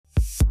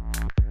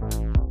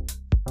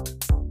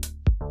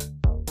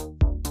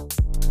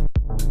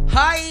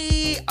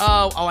Hi.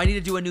 Oh, I need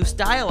to do a new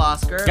style,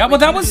 Oscar. Yeah, well,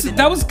 that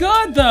was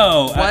good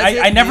though.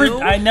 I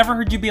never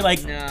heard you be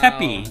like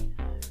peppy.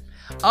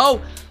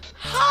 Oh,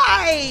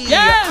 hi.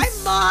 Yes.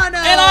 I'm Mano.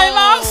 And I'm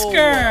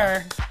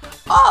Oscar.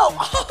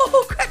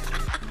 Oh,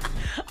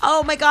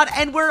 oh my God!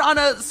 And we're on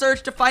a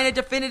search to find a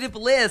definitive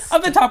list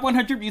of the top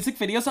 100 music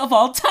videos of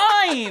all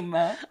time.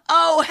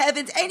 Oh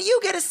heavens! And you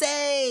get a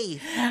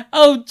say.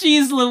 Oh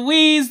geez,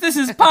 Louise! This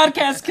is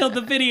Podcast Killed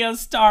the Video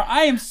Star.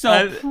 I am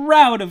so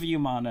proud of you,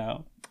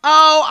 Mano.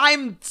 Oh,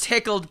 I'm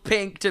tickled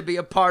pink to be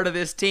a part of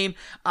this team.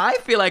 I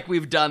feel like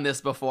we've done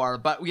this before,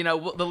 but you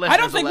know the listeners. I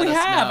don't think we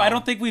have. I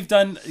don't think we've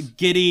done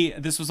Giddy.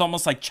 This was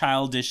almost like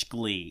childish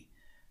Glee.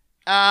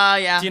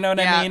 Yeah. Do you know what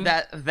I mean?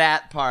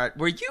 That part.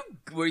 Were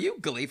you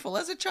gleeful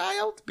as a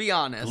child? Be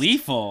honest.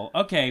 Gleeful?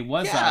 Okay,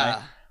 was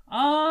I?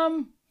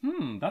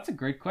 That's a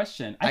great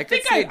question. I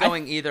think could see it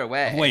going either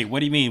way. Wait,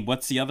 what do you mean?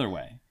 What's the other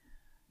way?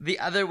 The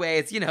other way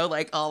is,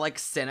 like all like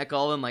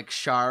cynical and like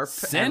sharp.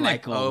 Cynical? And,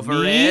 like,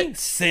 over it.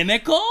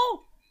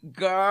 Cynical?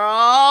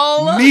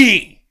 Girl.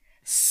 Me.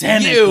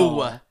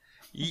 Cynical.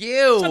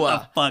 You.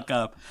 Shut the fuck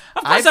up.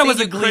 Of course I was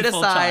a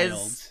gleeful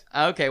child.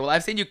 Okay, well,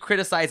 I've seen you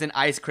criticize an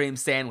ice cream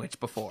sandwich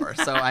before.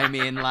 So, I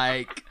mean,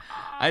 like,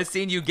 I've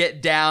seen you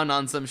get down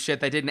on some shit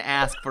that didn't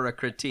ask for a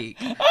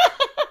critique.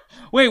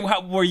 Wait,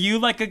 were you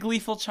like a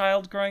gleeful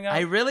child growing up? I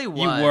really was.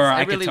 You were.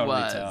 I really could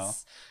totally was. Tell.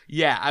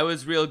 Yeah, I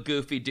was real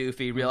goofy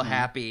doofy, real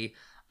happy.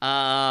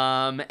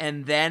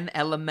 And then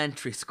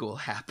elementary school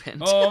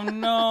happened. Oh,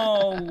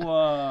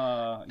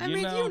 no. I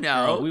mean,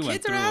 girl,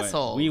 kids are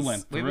assholes. We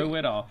went through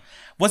it all.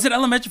 Was it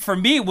elementary? For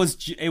me, it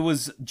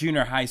was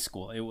junior high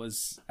school. It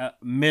was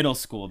middle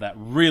school that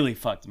really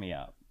fucked me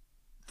up.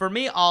 For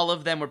me, all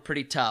of them were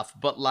pretty tough,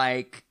 but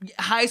like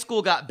high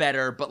school got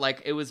better. But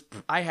like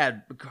I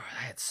had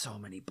so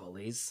many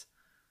bullies.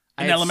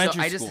 In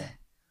elementary school,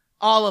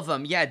 all of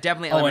them. Yeah,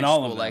 definitely. Elementary all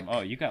school, of them.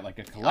 Like, you got like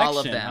a collection, all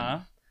of them. Huh?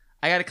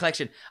 I got a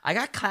collection. I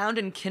got clowned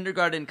in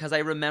kindergarten because I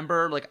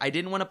remember like I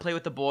didn't want to play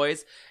with the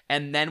boys,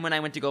 and then when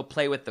I went to go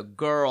play with the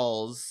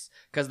girls.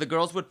 Because the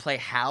girls would play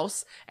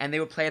house, and they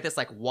would play at this,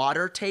 like,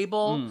 water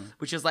table,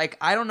 which is, like,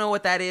 I don't know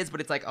what that is,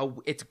 but it's, like,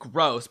 it's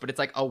gross, but it's,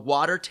 like, a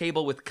water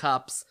table with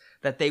cups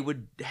that they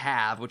would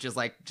have, which is,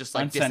 like, just,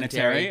 like,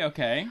 unsanitary, dysentery.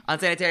 Okay.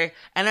 Unsanitary.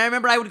 And I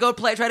remember I would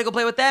try to go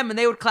play with them, and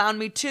they would clown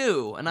me,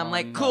 too. And I'm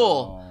like,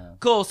 cool,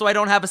 so I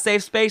don't have a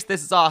safe space?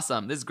 This is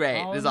awesome. This is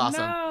great. This is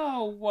awesome. No.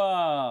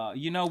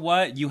 You know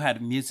what? You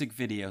had music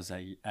videos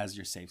as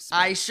your safe space.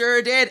 I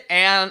sure did,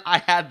 and I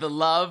had the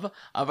love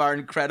of our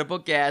incredible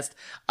guest.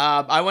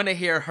 I want to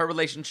hear her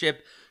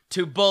relationship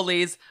to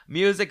bullies,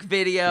 music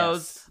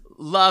videos,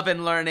 love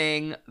and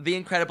learning, the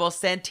incredible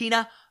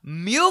Santina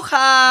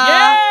Muha.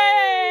 Yay!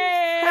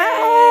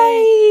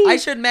 Hi! I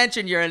should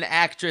mention you're an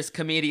actress,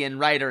 comedian,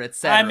 writer,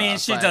 etc. I mean,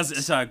 she does.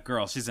 It's a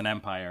girl. She's an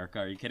empire.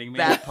 Are you kidding me?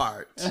 That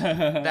part.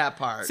 That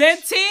part.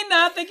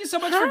 Santina, thank you so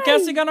much for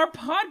guesting on our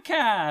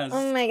podcast.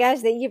 Oh my gosh,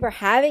 thank you for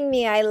having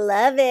me. I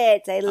love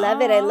it. I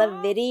love it. I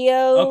love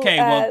video. Okay,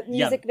 well,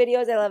 music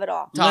videos. I love it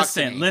all.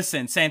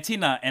 Listen.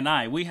 Santina and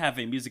I, we have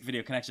a music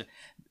video connection.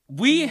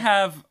 We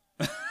have.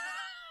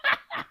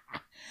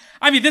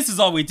 I mean, this is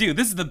all we do.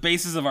 This is the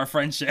basis of our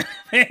friendship.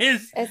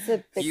 It's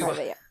a big part of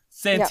it.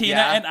 Santina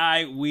and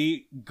I,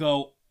 we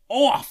go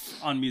off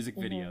on music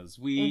videos.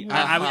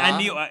 I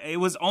knew it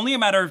was only a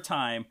matter of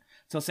time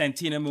till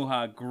Santina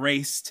Muha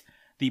graced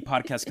the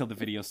Podcast Killed the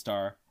Video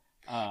Star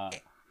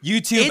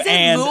YouTube. Is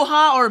it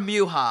Muha or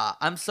Muha?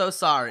 I'm so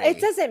sorry. It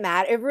doesn't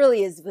matter. It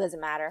really doesn't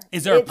matter.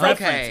 Is there a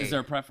preference? Okay. Is there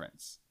a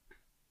preference?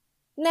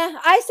 Nah,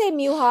 I say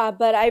Muha,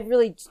 but I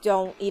really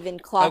don't even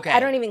clock. Okay. I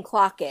don't even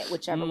clock it,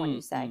 whichever one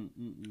you say.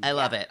 I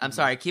love it. I'm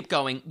sorry. Keep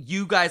going.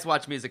 You guys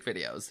watch music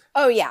videos.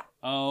 Oh yeah.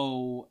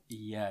 Oh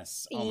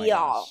yes. Oh my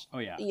gosh. Oh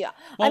yeah. Yeah.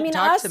 Well, I mean,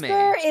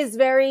 Oscar is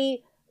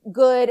very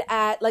good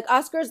at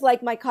Oscar's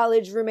like my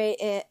college roommate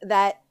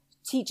that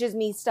teaches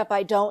me stuff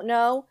I don't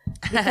know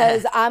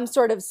because I'm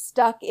sort of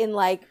stuck in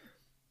like.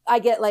 I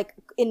get like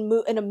in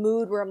a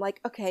mood where I'm like,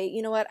 okay,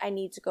 you know what? I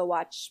need to go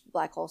watch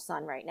Black Hole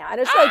Sun right now.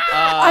 And it's like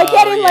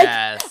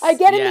I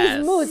get in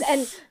these moods,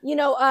 and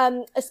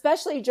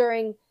especially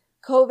during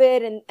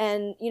COVID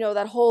and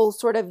that whole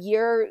sort of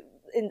year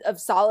of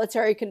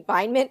solitary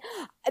confinement,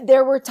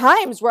 there were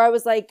times where I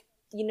was like,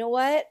 you know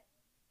what?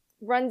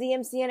 Run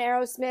DMC and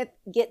Aerosmith,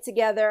 get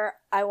together.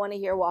 I want to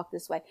hear Walk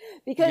This Way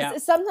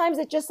because sometimes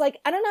it just like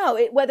I don't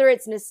know whether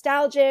it's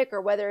nostalgic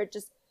or whether it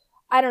just.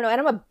 I don't know.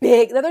 And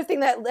the other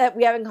thing that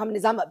we have in common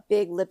is I'm a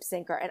big lip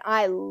syncer and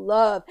I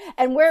love,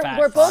 and we're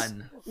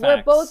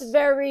both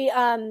very,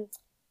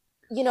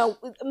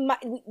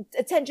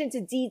 attention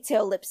to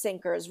detail lip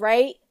syncers,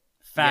 right?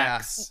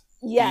 Facts.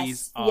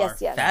 Yes.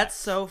 That's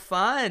so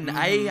fun.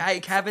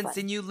 I haven't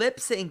seen you lip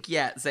sync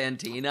yet,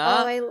 Santina.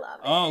 Oh, I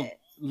love it.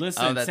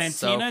 Listen,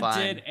 Santina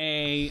did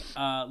a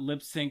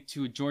lip sync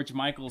to a George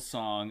Michael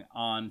song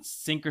on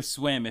Sink or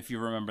Swim, if you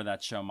remember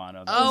that show,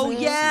 Mano. Oh,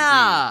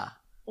 yeah.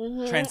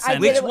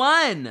 Transcendent. Which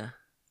one?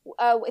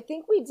 I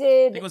think we I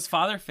did think it was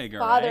Father Figure,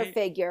 Father right?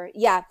 Figure.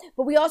 Yeah.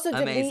 But we also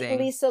did Amazing.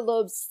 Lisa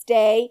Loeb's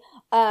Stay.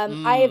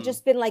 I have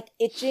just been like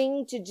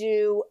itching to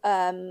do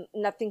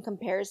Nothing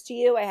Compares to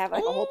You. I have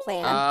like a whole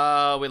plan.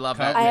 Oh, we love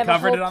it. I We have a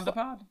covered whole it on the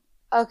pod.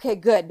 Okay,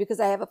 good, because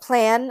I have a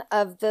plan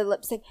of the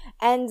lip sync,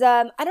 and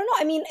I don't know.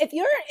 I mean, if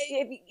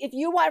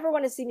you ever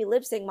want to see me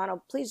lip sync,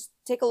 Mano, please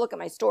take a look at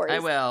my stories. I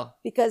will.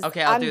 because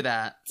Okay, I'll I'm do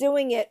that.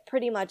 doing it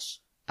pretty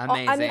much.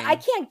 Amazing. I mean, I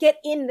can't get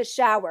in the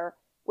shower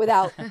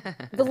without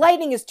the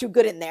lighting is too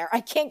good in there.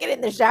 I can't get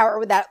in the shower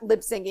without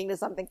lip syncing to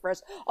something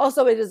first.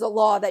 Also, it is a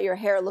law that your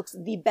hair looks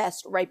the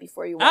best right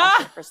before you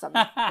wash it for some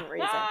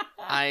reason.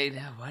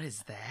 What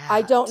is that?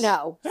 I don't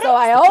know. So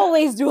I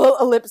always do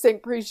a lip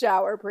sync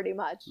pre-shower pretty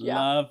much. Yeah.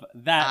 Love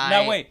that. I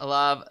Now wait,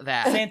 love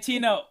that.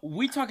 Santina,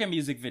 we talking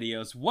music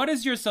videos. What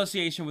is your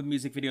association with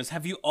music videos?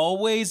 Have you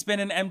always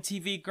been an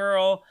MTV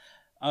girl,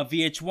 a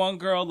VH1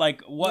 girl?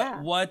 Like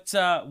what's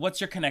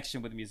your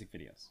connection with music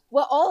videos?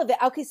 Well, all of it.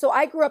 Okay, so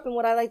I grew up in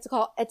what I like to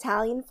call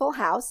Italian Full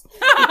House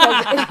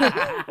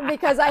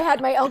because I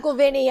had my Uncle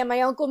Vinny and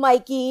my Uncle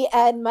Mikey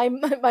and my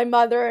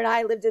mother and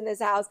I lived in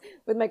this house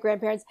with my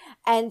grandparents.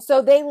 And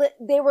so they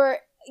were,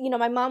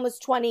 my mom was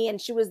 20 and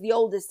she was the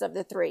oldest of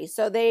the three.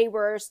 So they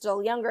were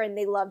still younger and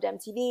they loved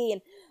MTV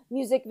and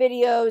music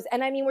videos.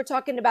 And I mean, we're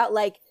talking about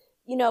like,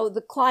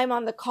 the Climb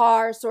on the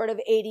Car sort of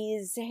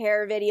 80s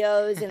hair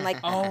videos. And like,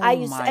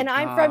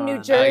 I'm from New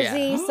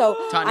Jersey, so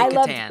Tawny I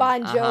loved Katan.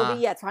 Bon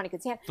Jovi. Yeah, Tawny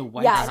Katan. The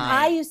white Yeah, and sign.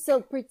 I used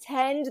to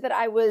pretend that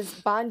I was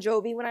Bon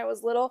Jovi when I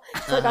was little.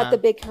 So I got the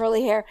big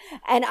curly hair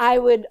and I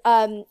would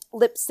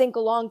lip sync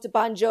along to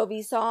Bon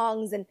Jovi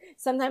songs. And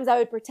sometimes I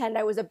would pretend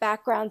I was a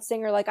background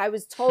singer. Like I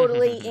was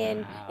totally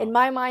in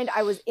my mind,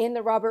 I was in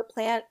the Robert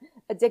Plant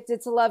Addicted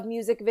to Love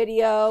music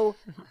video.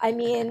 I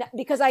mean,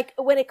 because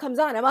when it comes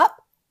on, I'm up.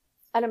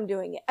 And I'm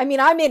doing it. I mean,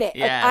 I'm in it.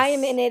 Yes. Like, I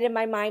am in it in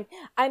my mind.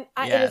 It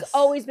has Yes.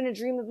 always been a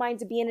dream of mine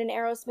to be in an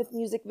Aerosmith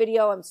music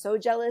video. I'm so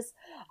jealous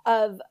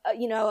of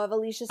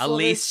Alicia Silverstone.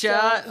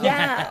 Alicia? Oh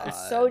Yeah, my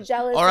I'm so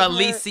jealous. Or of her.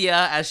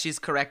 Alicia, as she's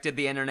corrected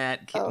the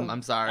internet. Oh.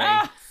 I'm sorry.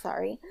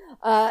 Sorry.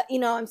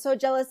 I'm so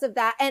jealous of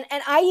that. And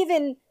I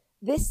even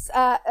this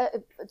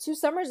 2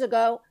 summers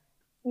ago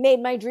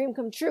made my dream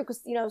come true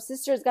because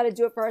sisters got to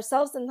do it for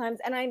ourselves sometimes.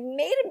 And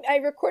I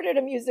recorded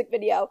a music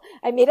video.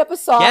 I made up a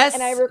song Yes,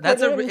 and I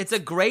recorded it's a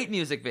great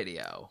music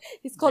video.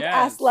 It's called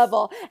Ass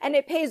Level, and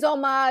it pays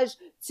homage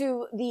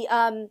to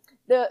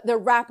the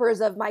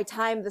rappers of my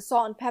time, the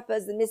Salt and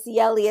Peppers, the Missy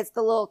Elliott's,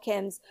 the Lil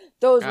Kims.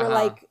 Those were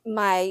like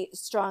my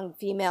strong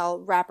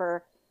female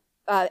rapper.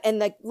 And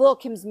like Lil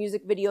Kim's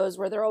music videos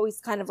where they're always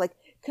kind of like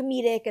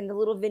comedic and the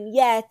little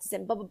vignettes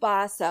and blah blah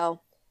blah. So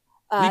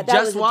we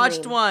just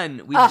watched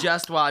one. We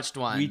just watched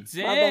one. We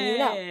did.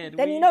 Well,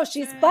 then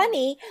she's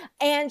funny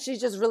and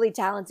she's just really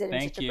talented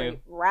and such a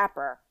great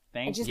rapper.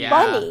 And she's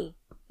funny.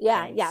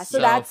 Yeah. So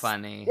that's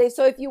funny.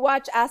 So if you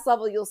watch Ass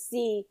Level, you'll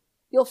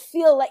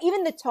feel like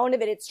even the tone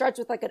of it. It starts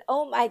with like an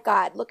oh my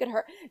god, look at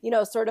her.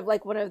 Sort of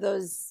like one of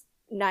those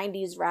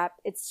 90s rap.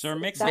 It's Sir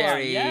Mix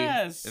very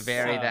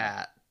very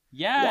that.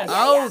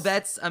 Yes.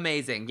 That's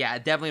amazing. Yeah,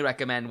 definitely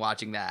recommend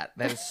watching that.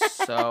 That is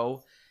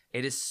so.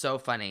 It is so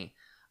funny.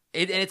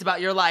 And it's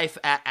about your life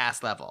at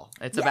Ass Level.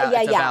 It's about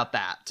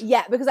that.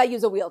 Yeah, because I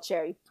use a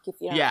wheelchair. You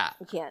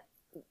can't.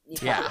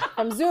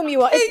 From Zoom, you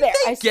won't. It's there.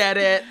 They get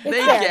it. They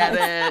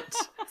get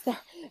it.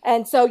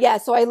 And so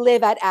I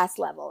live at Ass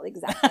Level.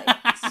 Exactly.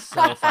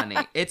 So funny.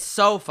 It's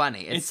so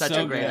funny. It's such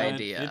so a great good.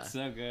 idea. It's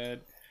so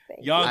good.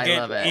 Y'all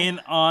get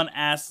in on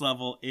Ass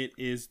Level. It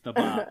is the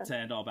bomb to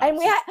end all bad. And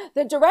we had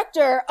the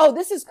director. Oh,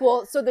 this is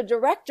cool. So the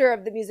director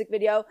of the music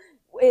video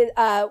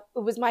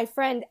was my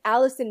friend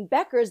Allison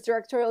Becker's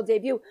directorial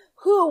debut,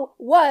 who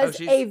was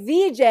a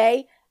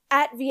VJ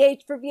at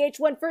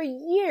VH1 for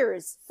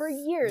years.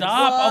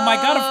 Stop. Oh my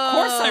god, of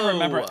course I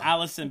remember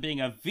Allison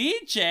being a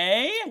VJ.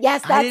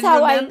 Yes, that's I didn't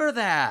how remember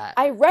that.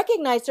 I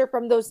recognized her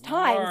from those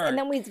times. And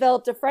then we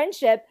developed a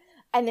friendship.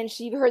 And then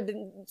she heard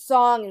the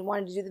song and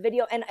wanted to do the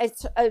video. And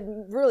it's a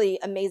really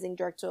amazing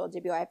directorial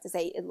debut, I have to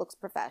say. It looks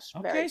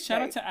professional. Okay,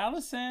 shout out to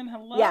Allison.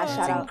 Hello. Yeah, That's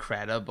shout out.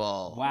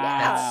 incredible.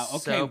 Wow.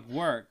 That's okay,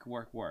 work.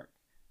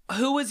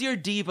 Who was your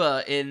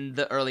diva in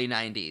the early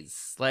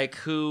 90s? Like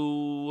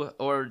who,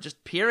 or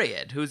just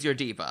period, who's your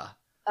diva?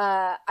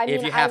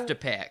 If you have to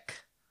pick.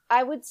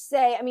 I would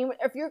say,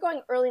 if you're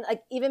going early,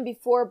 like even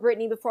before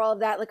Britney, before all of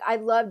that, like I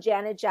love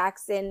Janet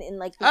Jackson in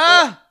like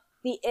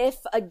the If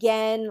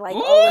Again, like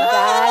all of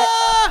that.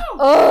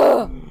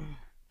 Oh,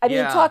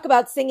 talk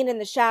about singing in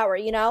the shower,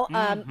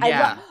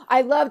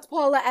 I loved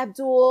Paula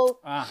Abdul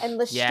and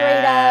the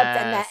Straight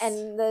Up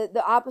and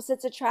the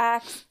Opposites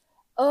Attract.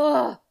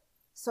 Oh,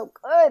 so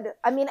good.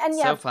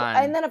 fun.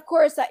 And then of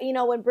course,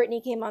 when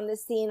Britney came on the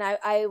scene,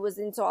 I was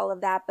into all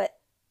of that. But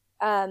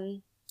I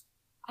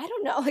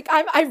don't know. Like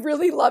I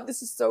really love.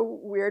 This is so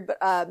weird, but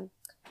oh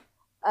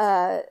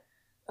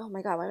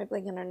my god, why am I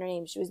blanking on her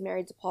name? She was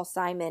married to Paul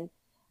Simon.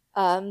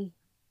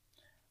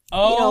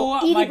 Oh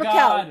Edie my Brickell.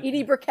 God.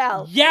 Edie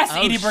Brickell. Yes, Oh,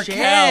 Edie shit.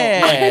 Brickell.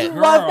 I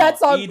Girl, love that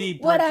song. Edie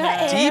What I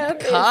Brickell. Deep am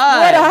is cut.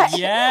 what I-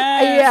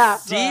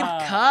 Yes. Deep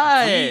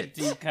cut.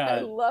 Deep I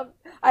cut. love.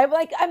 I'm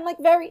like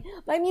very.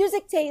 My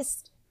music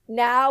taste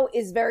now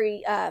is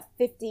very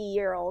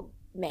 50-year-old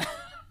man.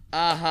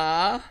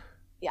 But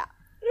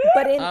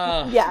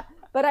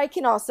but I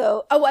can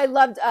also. Oh, I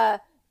loved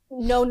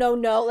No No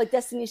No, like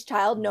Destiny's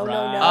Child. No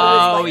No No.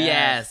 Oh was like,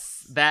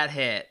 yes, that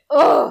hit.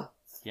 ugh.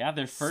 Yeah,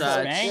 their first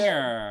Such-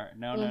 banger.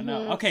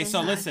 No. Okay,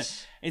 so listen,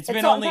 it's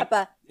been Salt only and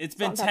Pepper. it's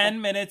been Salt and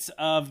 10 minutes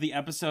of the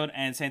episode,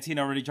 and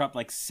Santina already dropped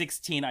like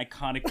 16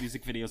 iconic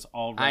music videos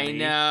already. I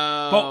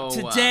know. But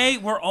today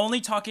we're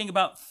only talking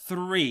about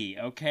 3.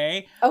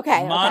 Okay.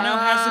 Okay. Mano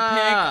okay. has a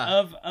pick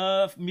of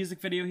a music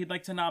video he'd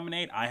like to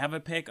nominate. I have a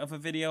pick of a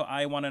video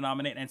I want to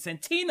nominate, and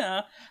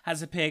Santina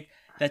has a pick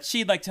that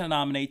she'd like to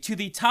nominate to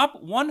the top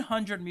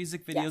 100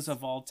 music videos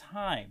of all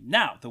time.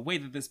 Now, the way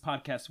that this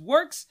podcast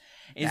works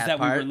is that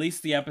we release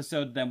the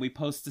episode, then we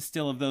post the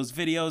still of those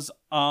videos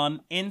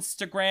on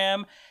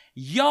Instagram.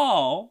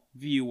 Y'all,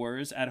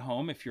 viewers at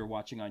home, if you're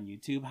watching on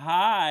YouTube,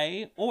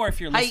 hi. Or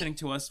if you're listening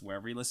to us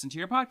wherever you listen to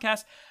your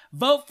podcast,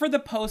 vote for the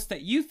post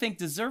that you think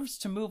deserves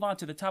to move on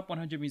to the top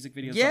 100 music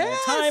videos of all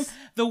time.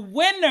 The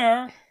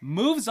winner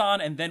moves on,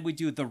 and then we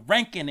do the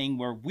ranking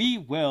where we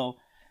will,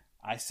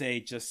 I say,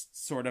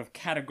 just sort of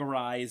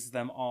categorize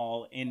them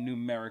all in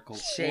numerical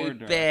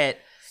order. Shape it.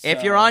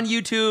 If you're on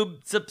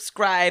YouTube,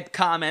 subscribe,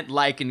 comment,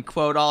 like, and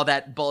quote all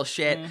that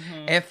bullshit.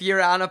 If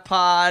you're on a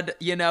pod,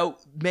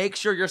 make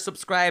sure you're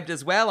subscribed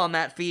as well on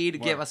that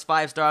feed. Give us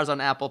 5 stars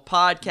on Apple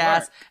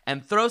Podcasts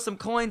and throw some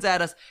coins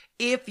at us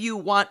if you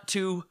want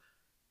to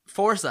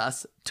force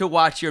us to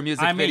watch your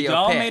music video.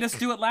 Y'all pick. made us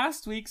do it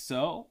last week,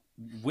 so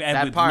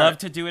we'd love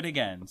to do it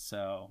again.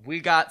 So we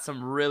got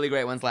some really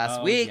great ones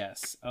last week.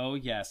 Oh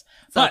yes.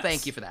 So But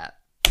thank you for that.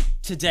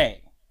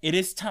 Today, it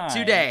is time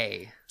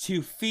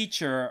to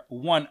feature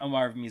one of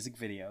our music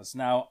videos.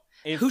 Now,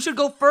 who should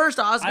go first,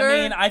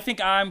 Oscar? I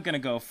think I'm gonna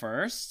go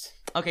first.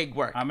 Okay,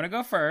 work. I'm gonna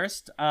go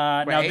first.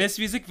 Now, this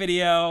music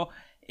video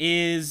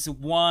is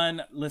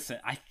one. Listen,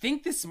 I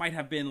think this might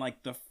have been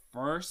like the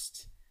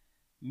first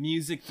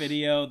music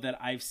video that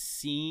I've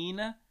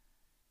seen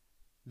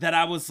that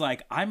I was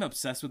like, I'm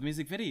obsessed with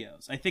music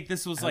videos. I think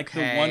this was like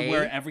the one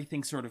where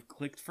everything sort of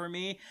clicked for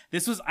me.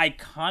 This was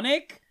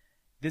iconic.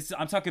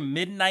 I'm talking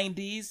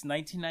mid-90s,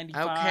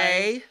 1995.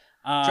 Okay.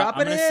 Drop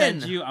it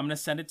in. I'm gonna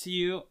send it to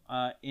you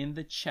in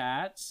the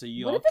chat so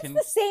you all What if can.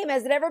 it's the same?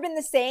 Has it ever been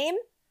the same?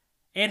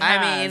 It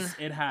has.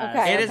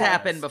 Okay, it has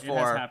happened before.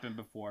 It has happened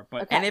before,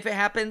 but and if it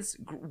happens,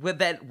 with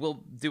that,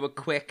 we'll do a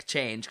quick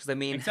change because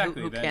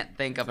who can't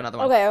think of another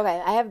one?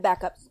 Okay. I have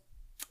backups.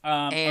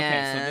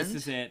 Okay, so this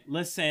is it.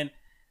 Listen.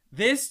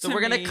 So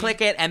we're going to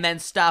click it and then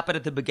stop it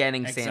at the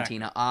beginning,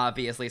 Santina,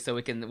 obviously, so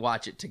we can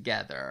watch it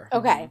together.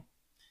 Okay.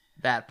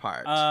 That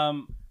part.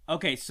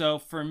 Okay, so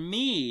for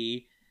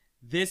me,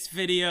 this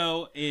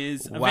video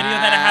is a video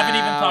that I haven't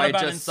even thought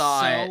about in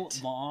so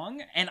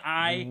long. And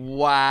I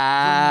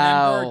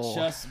remember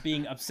just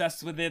being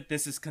obsessed with it.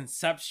 This is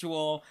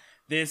conceptual.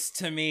 This,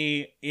 to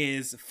me,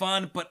 is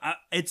fun. But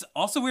it's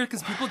also weird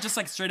because people just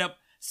like straight up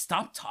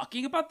stop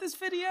talking about this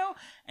video,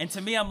 and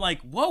to me I'm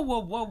like, whoa,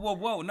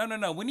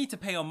 no, we need to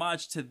pay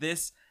homage to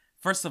this,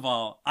 first of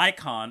all,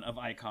 icon of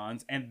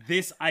icons, and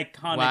this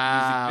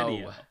iconic music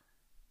video.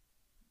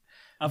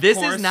 This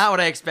is not what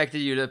I expected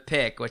you to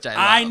pick, which I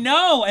love. I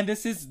know, and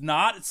this is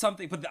not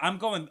something, but I'm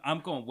going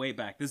way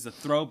back. This is a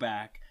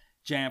throwback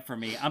jam for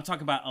me. I'm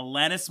talking about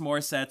Alanis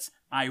Morissette's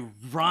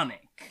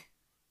Ironic.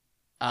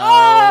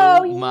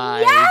 Oh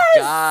my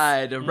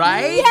God,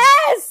 right?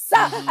 Yes!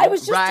 I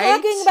was just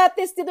talking about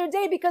this the other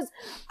day because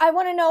I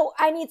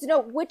need to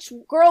know, which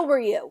girl were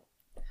you?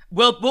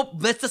 Well,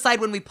 let's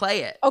decide when we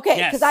play it. Okay,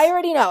 because I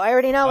already know,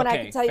 and I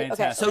can tell you.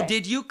 Fantastic. Okay. So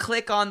did you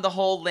click on the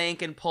whole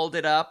link and pulled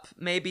it up,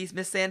 maybe,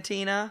 Miss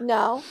Santina?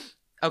 No.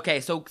 Okay,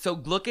 so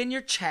look in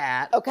your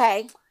chat.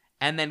 Okay.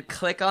 And then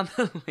click on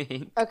the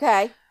link.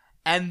 Okay.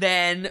 And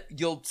then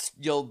you'll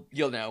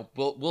know.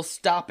 We'll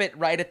stop it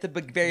right at the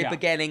very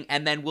beginning,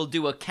 and then we'll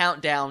do a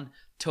countdown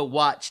to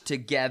watch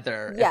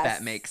together. If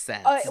that makes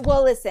sense.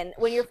 Well, listen,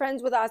 when you're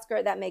friends with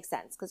Oscar, that makes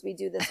sense because we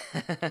do this.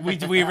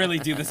 we really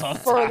do this all the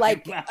for time.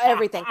 like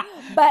everything.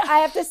 But I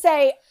have to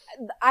say,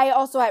 I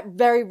also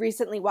very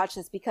recently watched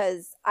this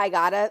because I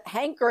got a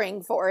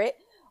hankering for it.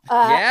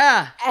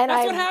 And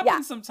that's what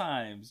happens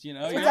sometimes. You're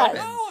like,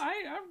 I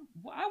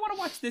want to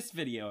watch this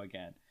video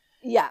again.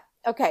 Yeah.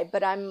 Okay,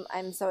 but I'm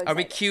so excited. Are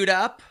we queued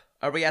up?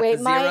 Are we at the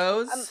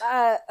zeros?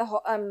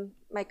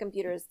 My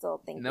computer is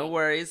still thinking. No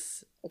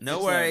worries. It's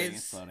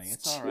loading.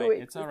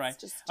 It's all right.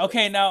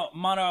 Okay, now,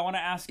 Mano, I want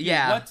to ask you,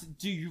 what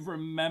do you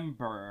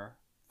remember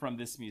from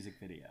this music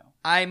video?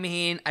 I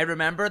mean, I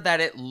remember that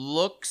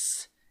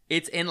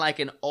it's in like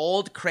an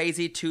old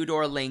crazy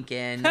 2-door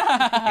Lincoln.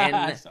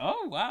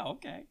 Oh, wow,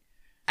 okay.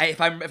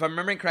 If I'm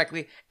remembering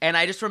correctly, and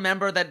I just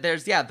remember that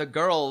there's the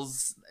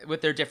girls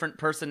with their different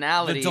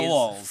personalities, the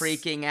dolls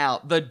freaking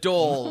out, the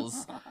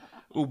dolls,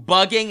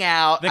 bugging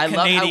out. I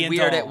love how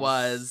weird it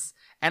was,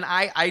 And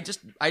I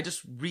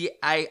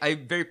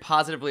very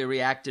positively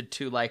reacted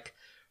to like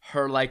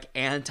her like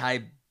anti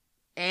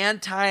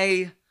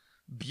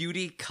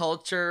beauty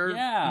culture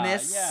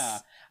ness. Yeah.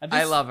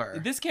 I love her.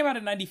 This came out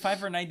in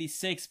 95 or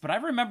 96, but I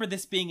remember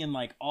this being in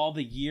like all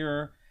the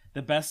year,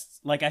 the best,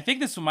 like I think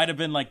this might have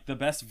been like the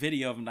best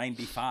video of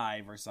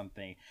 95 or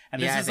something.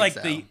 And this is like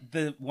so.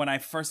 the when I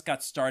first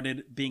got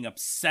started being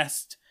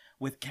obsessed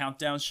with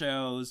countdown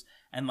shows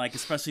and like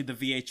especially the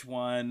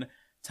VH1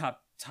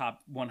 top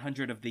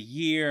 100 of the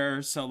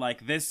year. So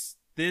like this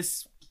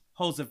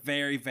holds a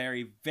very,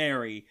 very,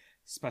 very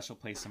special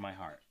place in my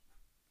heart.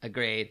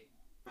 Agreed.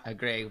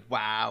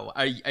 Wow.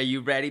 Are you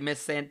ready, Miss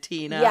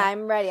Santina? Yeah,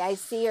 I'm ready. I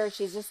see her.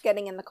 She's just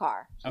getting in the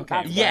car.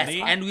 Okay. Yes,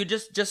 and we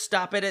just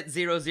stop it at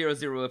 000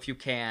 if you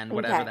can,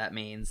 whatever that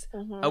means.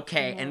 Mm-hmm,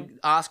 okay, and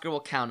Oscar will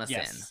count us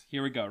in.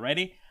 Here we go.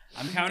 Ready?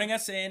 I'm counting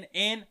us in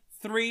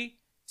 3,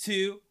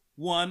 2,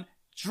 1,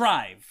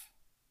 drive.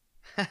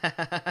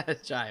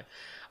 Drive.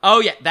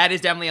 Oh yeah, that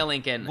is definitely a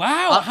Lincoln.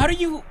 Wow, how do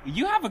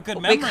you have a good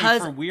memory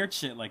for weird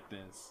shit like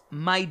this?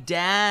 My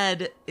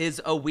dad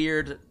is a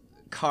weird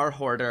car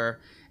hoarder.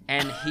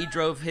 And he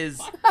drove his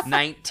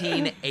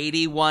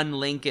 1981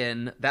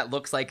 Lincoln that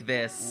looks like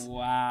this.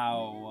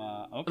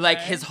 Wow. Okay. Like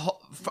his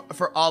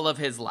for all of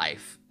his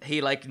life,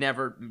 he like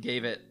never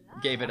gave it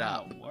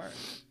up. Word.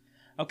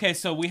 Okay,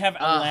 so we have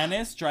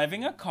Alanis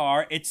driving a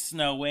car. It's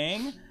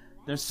snowing.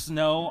 There's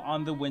snow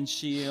on the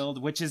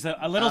windshield, which is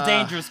a little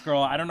dangerous,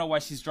 girl. I don't know why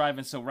she's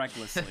driving so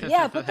recklessly.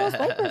 Yeah, put those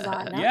wipers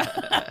on. No?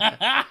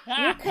 Yeah.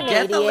 You're Canadian.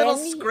 Get the little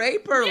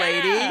scraper,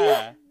 lady.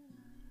 Yeah.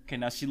 Okay,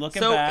 now she's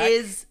looking back.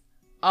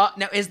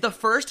 Now, is the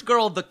first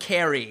girl the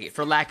Carrie,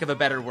 for lack of a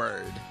better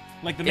word?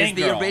 Like the main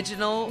girl? Is the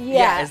original?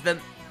 Yeah. Is the...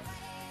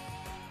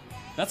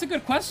 That's a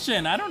good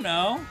question. I don't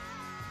know.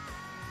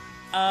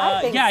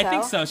 I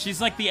think so. She's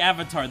like the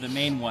avatar, the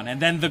main one.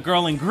 And then the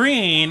girl in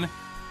green...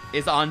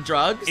 is on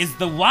drugs? Is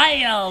the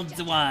wild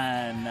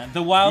one.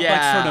 The wild,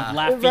 like, sort of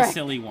laughy,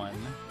 silly one.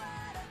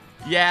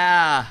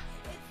 Yeah.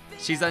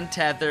 She's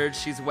untethered.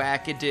 She's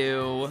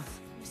wackadoo.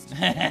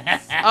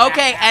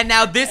 Okay, and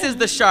now this is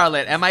the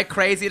Charlotte. Am I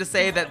crazy to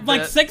say that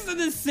like Sex in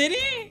the City?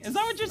 Is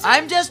that what you're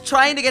saying? I'm just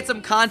trying to get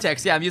some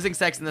context. Yeah, I'm using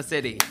Sex in the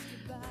City.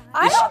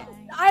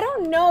 I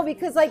don't know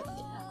because like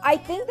I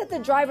think that the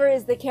driver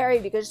is the Carrie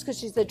because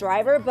she's the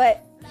driver,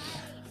 but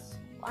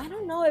I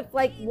don't know if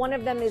like one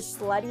of them is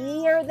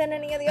sluttier than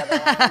any of the other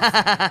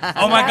ones.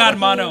 Oh my God,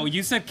 Mano,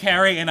 you said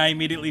Carrie and I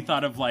immediately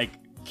thought of like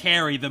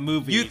Carrie the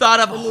movie. You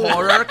thought of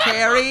horror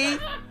Carrie?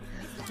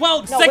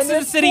 Well, no, Sex in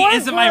the City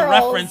isn't my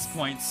reference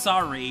point.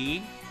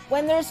 Sorry.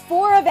 When there's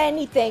 4 of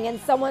anything and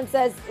someone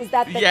says, "Is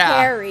that the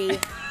Carrie?"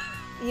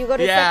 You go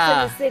to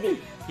Sex in the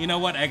City. You know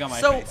what? Egg on my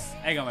face.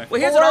 Egg on my face.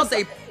 Well, here's what I'll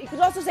say. You could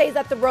also say, "Is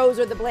that the Rose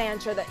or the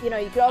Blanche?" Or the you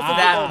could also do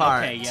that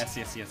part. Okay. Yes.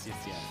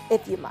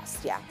 If you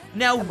must, yeah.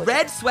 Now,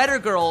 Red Sweater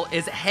Girl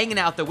is hanging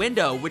out the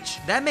window, which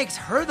that makes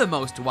her the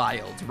most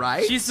wild,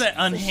 right? She's the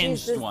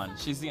unhinged one.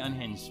 She's the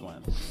unhinged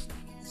one.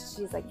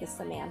 She's like the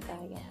Samantha,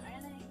 yeah.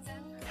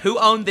 Who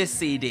owned this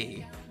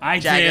CD? I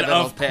did,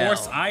 of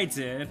course I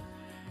did.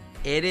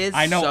 It is good.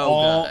 I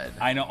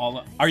know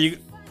all.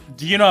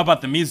 Do you know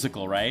about the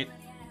musical, right?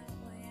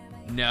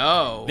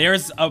 No.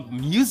 There's a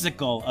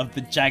musical of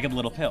the Jagged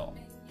Little Pill.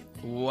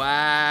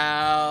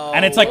 Wow.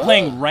 And it's like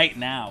playing right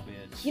now,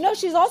 bitch. You know,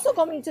 she's also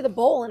coming to the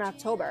bowl in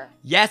October.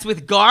 Yes,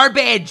 with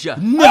garbage.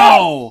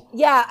 No.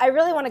 Yeah, I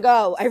really want to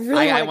go. I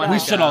really want to go. We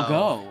should all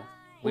go.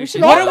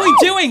 What are we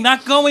doing?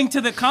 Not going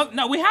to the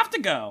No, we have to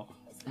go.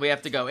 We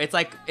have to go. It's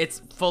like,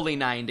 it's fully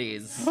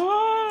 90s.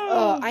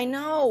 Oh, I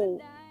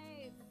know.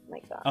 My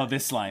God. Oh,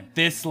 this line.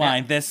 This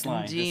line.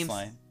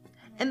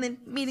 And then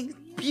meeting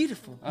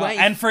beautiful.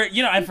 And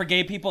for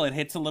gay people, it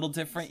hits a little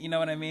different. You know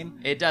what I mean?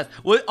 It does.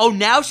 Well,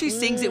 now she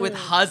sings it with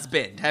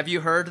husband. Have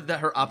you heard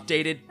her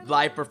updated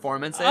live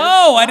performances?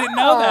 Oh, I didn't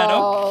know that.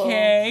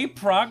 Okay,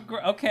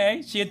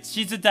 okay,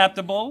 she's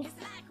adaptable.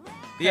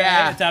 Okay,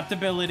 yeah,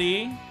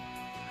 adaptability.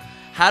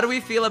 How do we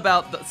feel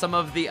about some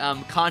of the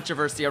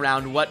controversy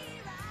around what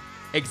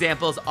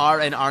examples are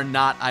and are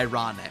not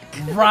ironic?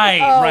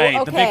 Right.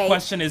 Okay. The big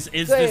question is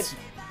this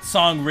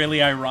song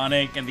really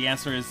ironic? And the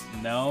answer is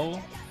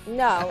no.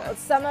 No,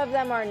 some of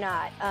them are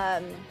not.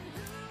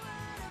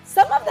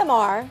 Some of them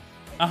are.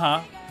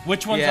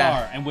 Which ones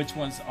are and which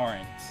ones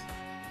aren't?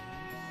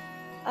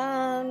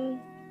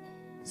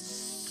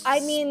 I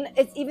mean,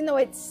 it's even though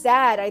it's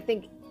sad, I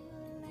think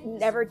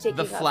never taking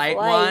the a flight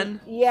one.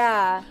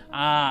 Yeah.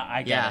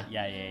 I get it.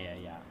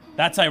 Yeah.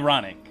 That's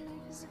ironic.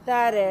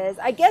 That is.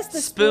 I guess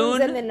the spoons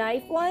and the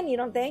knife one. You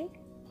don't think?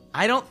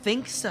 I don't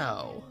think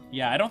so.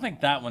 Yeah, I don't think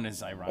that one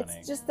is ironic.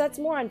 It's just that's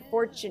more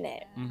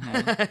unfortunate.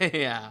 Mm-hmm.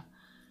 Yeah.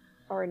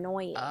 Or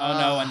annoying. Oh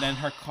no! And then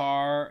her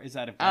car is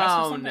out of gas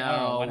or something. No! I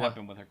don't know what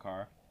happened with her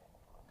car.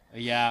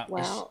 Yeah.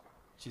 Well,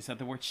 she said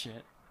the word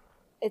shit.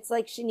 It's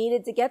like she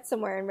needed to get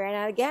somewhere and ran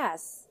out of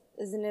gas.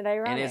 Isn't it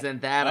ironic? And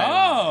isn't that ironic?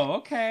 Oh,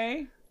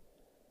 okay.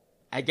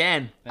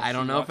 Again, I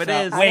don't know if it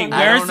is. Wait,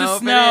 where's the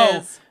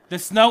snow? The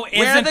snow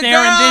isn't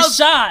there in this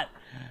shot.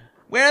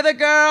 Where are the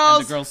girls?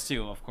 And the girls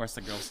too. Of course,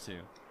 the girls too.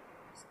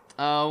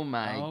 Oh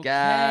my Okay,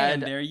 god.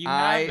 and there you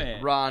have it.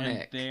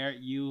 Ironic. And there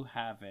you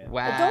have it.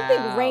 Wow. But don't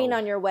think rain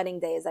on your wedding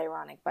day is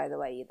ironic, by the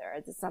way, either.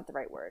 It's not the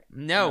right word.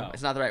 No,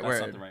 it's not the right that's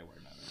word. not the right word.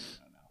 No.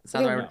 It's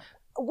not the right No.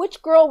 word.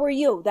 Which girl were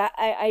you? That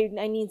I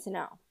need to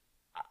know.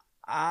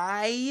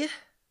 I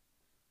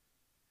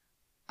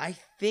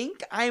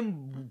think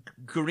I'm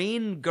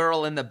green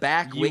girl in the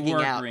back You wigging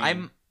were out.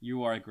 green.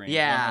 You are green.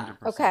 Yeah.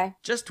 100%. Okay.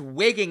 just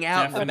wigging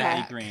out in the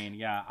Definitely back. green.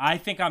 Yeah. I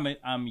think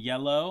I'm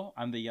yellow.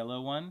 I'm the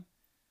yellow one.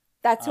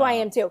 That's who I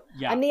am too.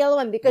 Yeah. I'm the yellow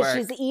one because Work.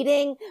 she's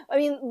eating. I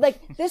mean,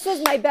 like this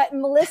was my bet.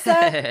 Melissa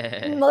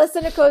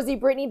Nicosi,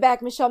 Brittany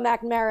Beck, Michelle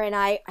McNamara, and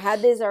I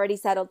had this already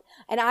settled.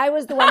 And I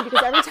was the one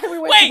because every time we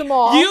went to the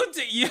mall,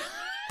 you.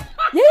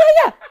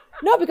 yeah.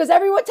 No, because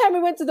every one time we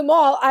went to the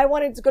mall, I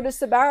wanted to go to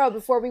Sbarro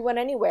before we went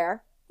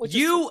anywhere. Which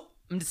is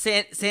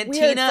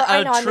Santina,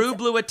 I know, a I'm true ex-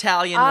 blue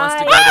Italian, wants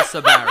to go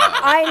to Sbarro.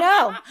 I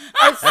know.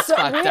 It's That's so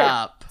fucked weird.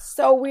 up.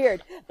 So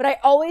weird. But I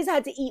always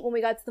had to eat when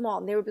we got to the mall,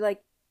 and they would be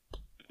like,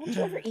 "Don't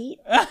you ever eat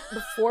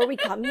before we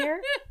come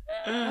here?"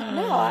 No,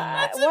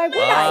 why would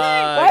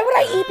I? Why would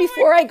I eat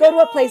before I go to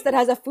a place that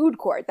has a food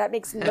court? That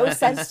makes no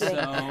sense to me.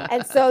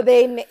 And so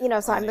they,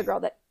 so I'm the girl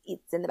that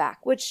eats in the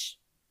back, which,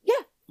 yeah.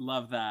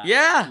 Love that.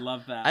 Yeah.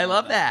 Love that. I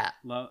love that.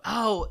 Love.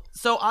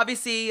 So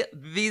obviously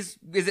is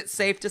it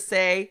safe to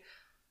say,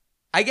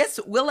 I guess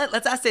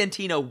let's ask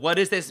Santina, what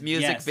is this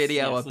music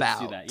video about? Let's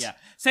do that. Yeah.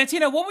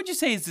 Santina, what would you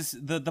say is this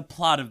the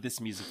plot of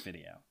this music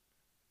video?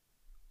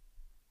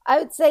 I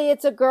would say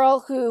it's a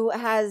girl who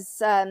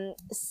has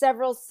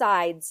several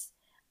sides,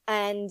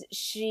 and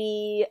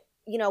she,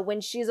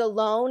 when she's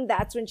alone,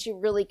 that's when she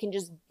really can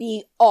just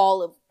be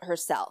all of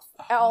herself,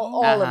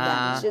 all of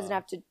them. She doesn't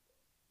have to,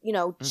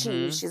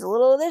 choose. She's a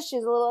little of this,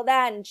 she's a little of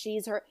that, and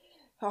she's her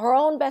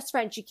own best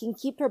friend. She can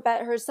keep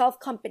herself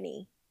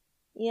company,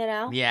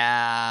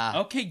 Yeah.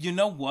 Okay, you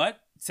know what?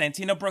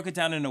 Santina broke it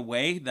down in a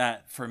way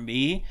that, for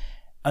me,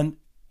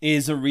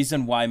 is a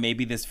reason why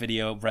maybe this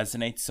video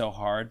resonates so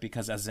hard,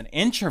 because as an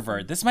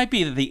introvert, this might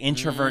be the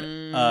introvert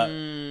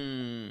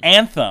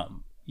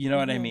anthem. You know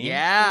what I mean?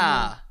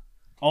 Yeah.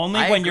 Only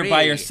I when you're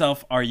by agree.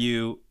 yourself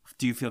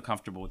do you feel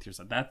comfortable with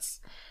yourself. That's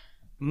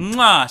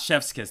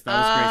chef's kiss. That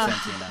was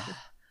great, Santina.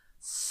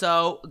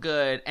 So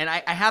good. And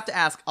I have to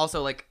ask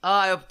also,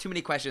 I have too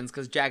many questions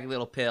because Jagged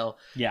Little Pill.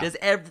 Yeah.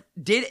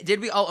 Did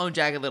we all own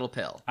Jagged Little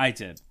Pill? I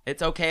did.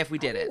 It's okay if we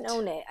didn't.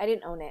 I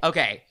didn't own it.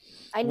 Okay.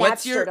 I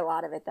What's Napstered a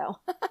lot of it, though.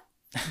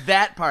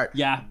 That part.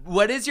 Yeah.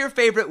 What is your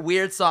favorite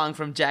weird song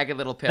from Jagged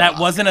Little Pill? That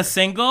wasn't a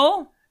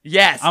single?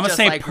 Yes. I'm going to just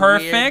say weird.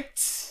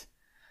 Perfect.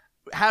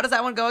 How does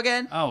that one go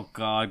again? Oh,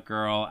 God,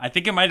 girl. I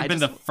think it might have been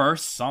the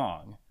first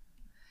song.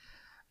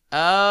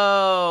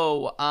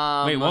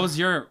 Oh. Wait, what was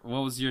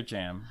your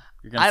jam?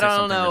 You're gonna I say don't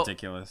something know.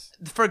 ridiculous.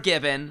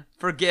 Forgiven.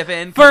 'Cause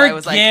Forgiven. I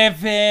was like,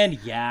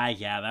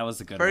 yeah, that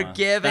was a good one.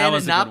 Forgiven, That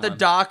was a not good the one.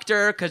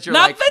 doctor, because you're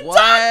Not like, the what?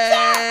 doctor!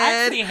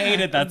 I actually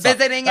hated that song.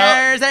 Visiting Oh,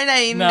 hours are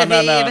named No. I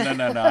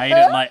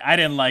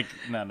didn't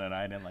like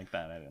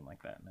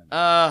that. No.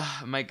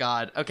 Oh my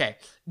god. Okay.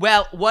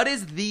 Well, what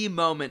is the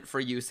moment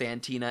for you,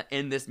 Santina,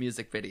 in this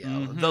music video?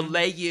 Mhm. The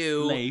lay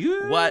you.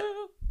 What?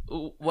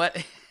 What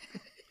is?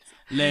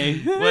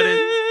 You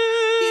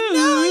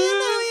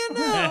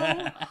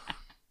know.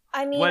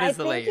 I mean, What I is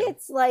the think layout?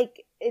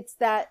 it's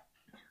that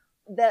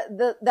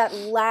that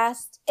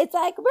last. It's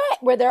like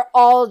where they're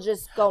all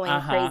just going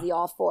crazy,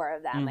 all four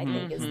of them. I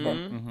think is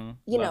the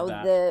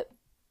the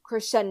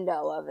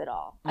crescendo of it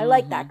all. I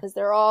like that because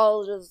they're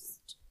all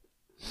just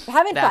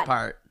having That fun.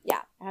 part.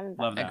 Yeah, having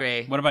fun. Love that.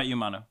 Agree. What about you,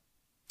 Mano?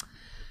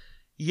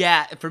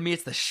 Yeah, for me,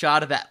 it's the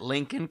shot of that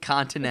Lincoln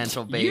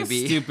Continental, baby.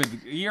 You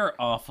stupid. You're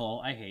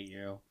awful. I hate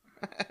you.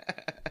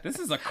 This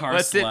is a car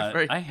What's it slut.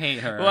 for- I hate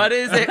her. What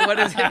is it? What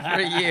is it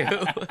for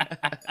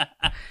you?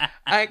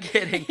 I'm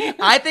kidding.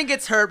 I think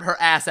it's her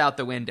ass out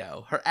the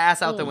window. Her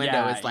ass out the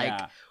window is like,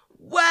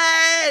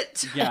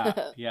 what?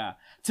 Yeah.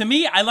 To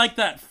me, I like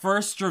that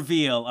first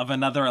reveal of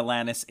another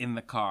Alanis in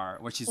the car,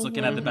 where she's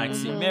looking at the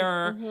backseat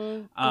mirror,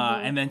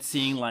 and then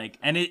seeing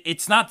and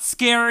it's not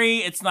scary.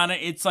 It's not.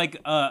 It's like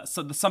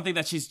something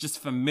that she's just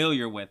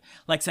familiar with.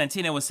 Like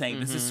Santina was saying,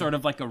 this is sort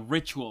of like a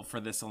ritual for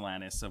this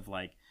Alanis of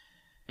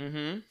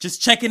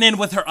just checking in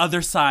with her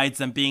other sides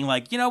and being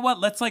like, you know what?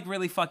 Let's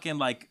really fucking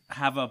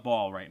have a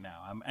ball right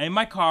now. I'm in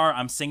my car.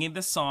 I'm singing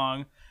this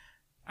song.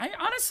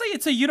 Honestly,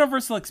 it's a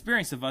universal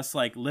experience of us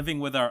living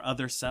with our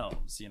other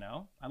selves.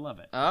 I love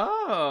it.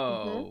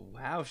 Oh,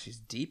 wow. She's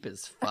deep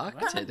as fuck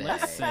today.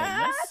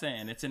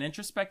 Listen. It's an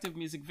introspective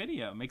music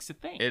video. It makes you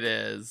think. It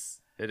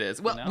is.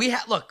 Well, we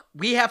have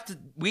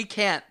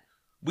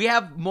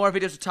more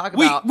videos to talk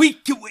about.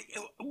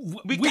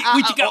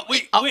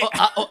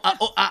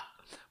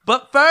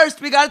 But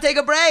first, we gotta take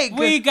a break.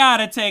 We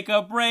gotta take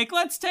a break.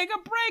 Let's take a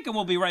break, and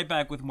we'll be right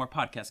back with more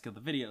Podcast Kill the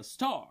Video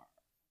Star.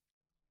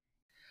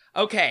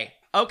 Okay,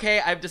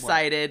 I've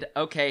decided.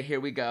 Okay,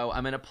 here we go.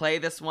 I'm gonna play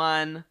this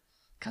one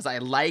because I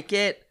like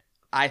it.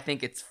 I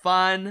think it's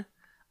fun.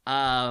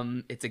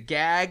 It's a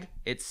gag.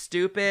 It's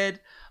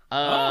stupid.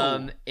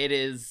 It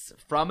is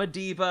from a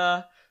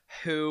diva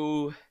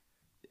who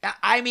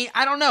I mean,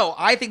 I don't know.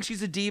 I think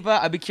she's a diva.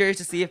 I'd be curious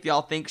to see if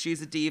y'all think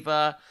she's a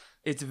diva.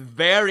 It's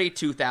very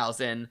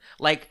 2000.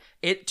 Like,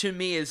 it to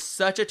me is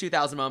such a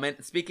 2000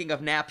 moment. Speaking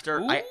of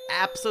Napster, I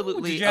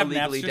absolutely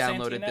illegally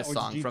downloaded Santina, this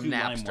song from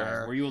Napster.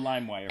 LimeWire? Were you a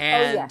LimeWire?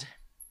 And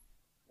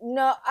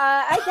No,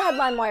 I had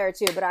LimeWire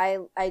too, but I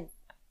had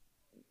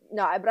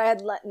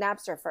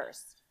Napster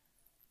first.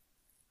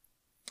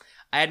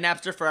 I had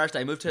Napster first.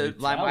 I moved to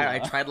Nutella. LimeWire. I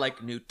tried like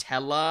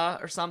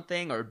Nutella or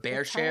something or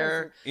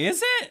BearShare.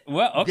 Is it?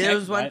 Well, okay. There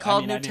was one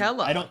called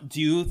Nutella. I don't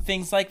do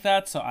things like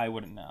that, so I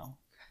wouldn't know.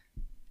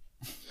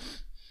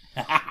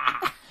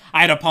 I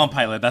had a Palm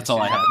Pilot. That's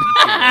all I had.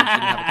 Didn't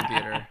have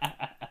a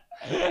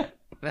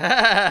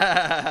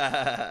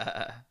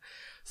computer.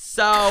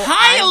 So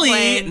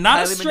Kylie, not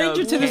a Kylie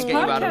stranger Minogue to this came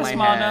out of my podcast,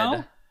 Mano.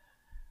 head.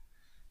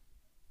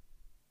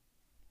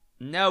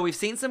 No, we've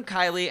seen some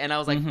Kylie, and I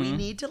was like, we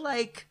need to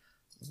like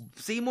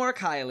see more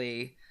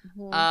Kylie.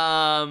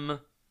 I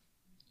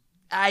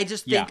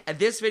just think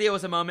this video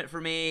was a moment for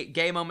me,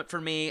 gay moment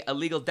for me,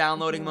 illegal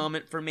downloading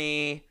moment for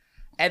me.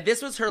 And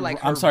this was her like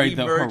her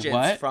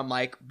reemergence from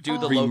like do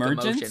the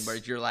locomotion where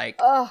you're like,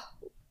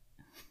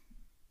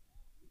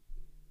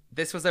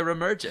 this was a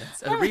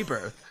reemergence, a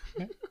rebirth.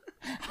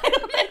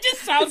 It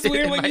just sounds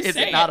weird when you say it. Is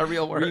it not a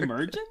real word?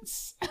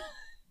 Reemergence?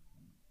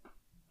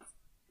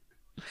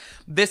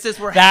 This is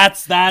where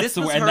that's this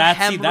was and her that's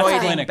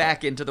hemorrhoiding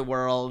back into the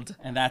world,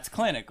 and that's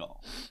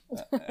clinical.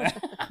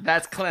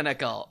 That's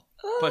clinical.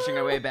 Pushing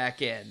her way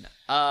back in.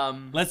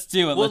 Let's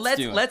do it. Well,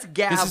 let's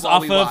gab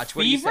while we watch.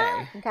 What do you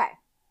say?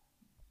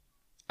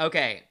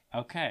 Okay.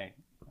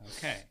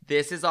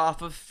 This is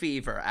off of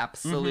Fever,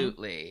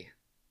 absolutely.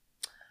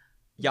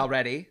 Y'all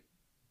ready?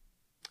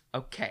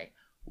 Okay.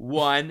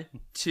 1,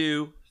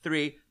 2,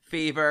 3,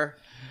 Fever.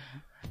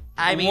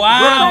 I mean,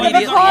 wow, we're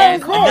immediately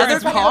in. Another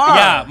car.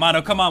 Yeah,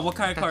 Mano, come on. What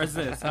kind of car is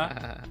this,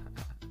 huh?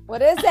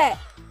 What is it?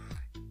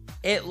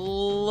 It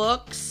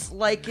looks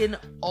like an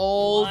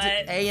old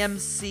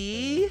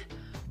AMC,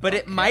 but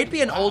it might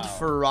be an old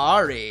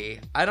Ferrari.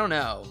 I don't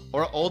know.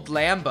 Or old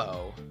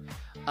Lambo.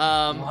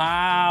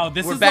 Wow,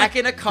 we're back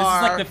in a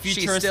car. This is like the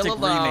futuristic She's still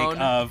alone.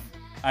 remake of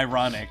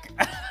Ironic.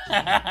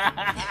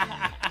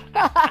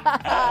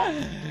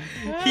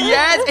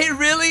 Yes, it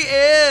really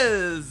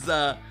is.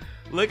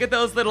 Look at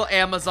those little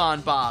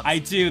Amazon bobs. I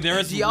do. There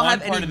is do y'all one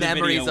have part any of the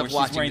memories video where of she's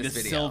watching wearing this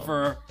the video?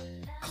 silver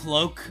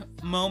cloak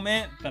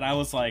moment that I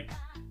was like,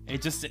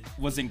 it just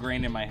was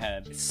ingrained in my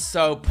head.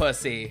 So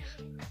pussy.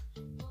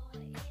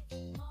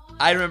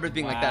 I remember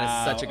being like, that is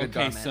such a good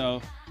garment. Okay, so,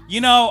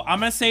 you know, I'm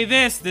going to say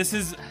this. This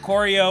is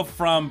choreo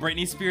from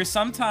Britney Spears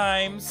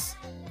Sometimes.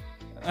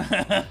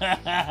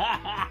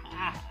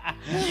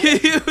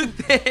 You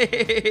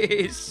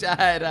think?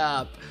 Shut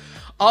up.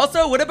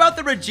 Also, what about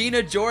the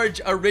Regina George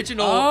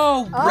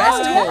original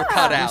breast hole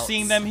cutouts? We're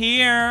seeing them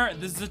here.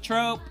 This is a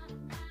trope.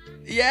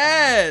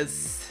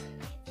 Yes.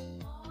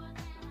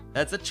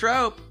 That's a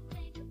trope.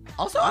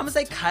 Also, I'm gonna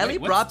say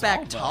Kylie brought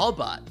back Tall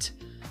Butt.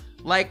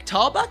 Like,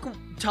 Tall Butt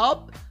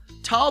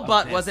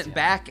wasn't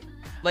back.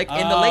 Like,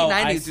 in the late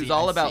 90s, it was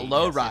all about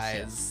low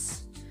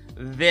rise.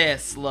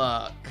 This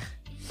look.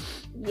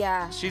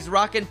 Yeah. She's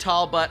rocking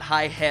Tall Butt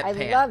high hip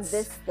pants. I love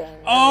this thing.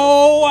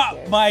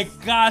 Oh my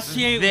gosh,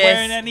 she ain't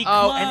wearing any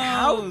clothes. Oh, and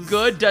how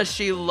good does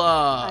she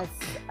look?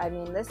 I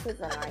mean, this is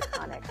an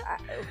iconic.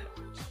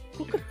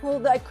 Who could pull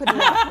that? I could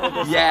not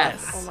pull this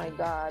off. Oh my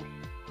god.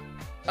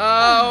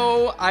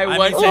 Oh, I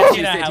once said to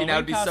Santina, I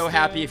would be so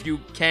happy if you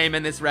came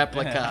in this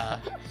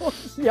replica.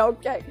 Yeah,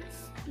 okay.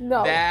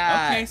 No.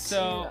 Okay,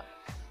 so.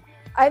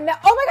 I know.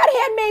 Oh my god,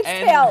 Handmaid's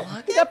Tale.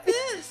 Look at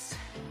this.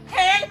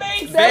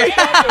 Handmaid's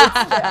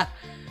Tale.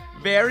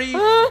 Very.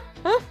 Wow.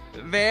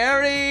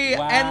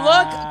 And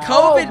look,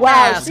 COVID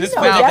mask. This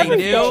they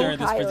knew.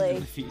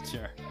 The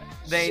future.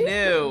 They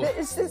knew.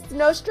 This is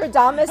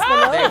Nostradamus.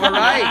 They were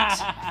right.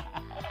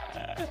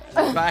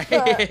 Right.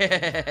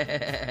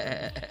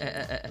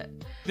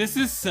 This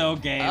is so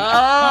gay.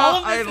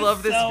 Oh, I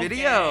love this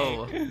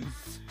video.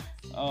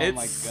 Oh it's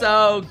my God.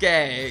 so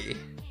gay.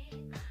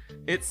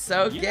 It's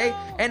so gay.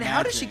 And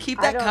how does she keep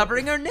that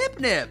covering her nip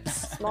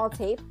nips? Small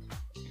tape.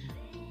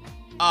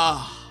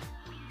 Oh.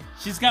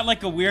 She's got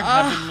like a weird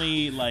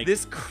heavenly like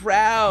this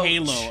crowd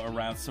halo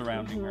around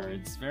surrounding her.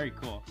 It's very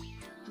cool.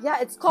 Yeah,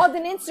 it's called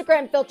an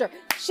Instagram filter.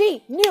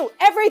 She knew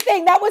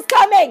everything that was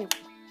coming.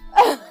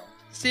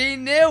 She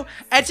knew.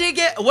 And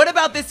what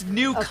about this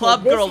new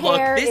club girl look?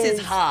 This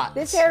is hot.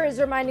 This hair is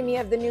reminding me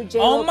of the new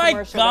J-Lo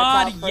commercial. Oh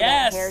my God,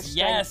 yes.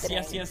 You know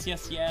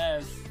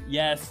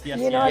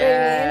what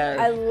I mean?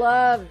 I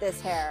love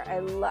this hair.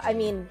 I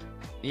mean,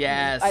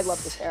 yes. I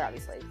love this hair,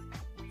 obviously.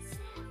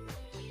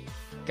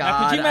 God,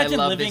 now, could you imagine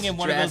I love living this in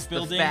one dress, of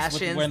those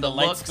buildings when the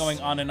lights looks. going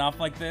on and off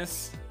like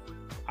this?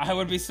 I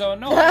would be so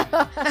annoyed.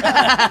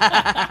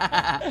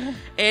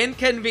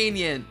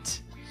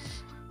 Inconvenient.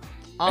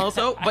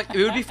 Also, but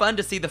it would be fun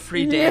to see the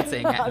free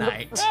dancing at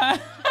night.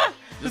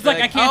 It's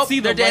like I can't see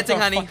they're the dancing,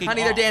 lights honey.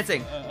 Honey, they're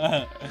dancing.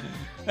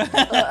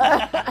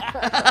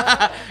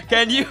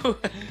 Can you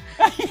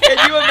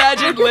Can you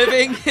imagine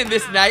living in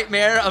this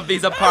nightmare of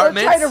these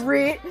apartments? Trying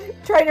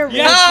to read.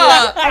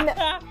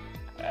 Yeah.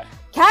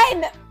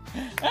 Cat,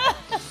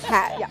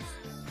 yeah.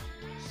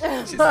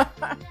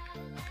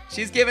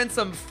 She's given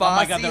some Oh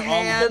my god, Fosse they're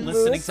all hands.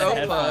 listening So to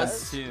headphones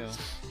puss. too.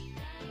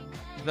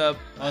 The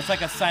Oh, it's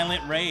like a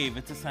silent rave.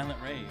 It's a silent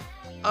rave.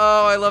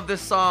 oh, I love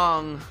this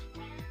song.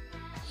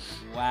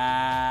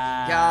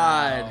 Wow.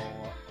 God.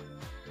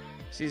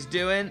 She's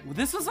doing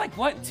This was like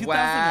what? 2001?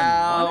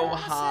 wow I wanna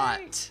say?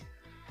 hot.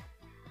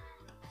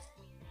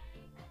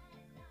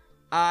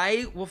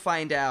 I will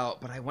find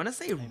out, but I want to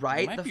say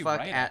right might the be fuck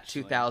right, at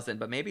actually. 2000,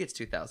 but maybe it's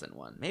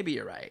 2001. Maybe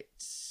you're right.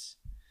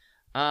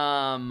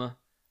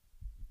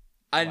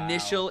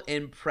 Initial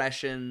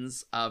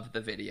impressions of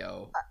the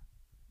video.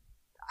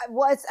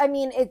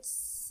 It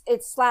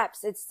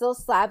slaps. It still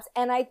slaps.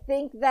 And I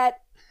think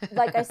that,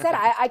 like I said,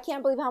 I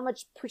can't believe how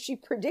much she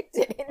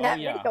predicted in that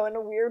video in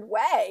a weird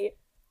way.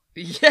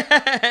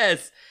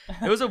 Yes!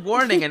 It was a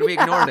warning and we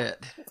ignored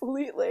it.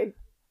 Completely.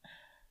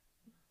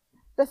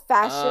 The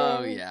fashion.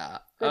 Oh, yeah.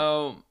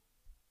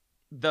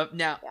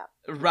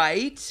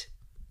 Right?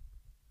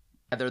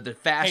 The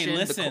fashion, Hey,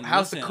 listen,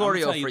 how's the listen, I'm gonna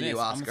choreo tell you for you, this,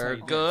 I'm gonna Oscar? tell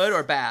you Good this.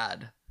 or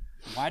bad?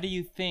 Why do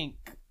you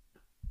think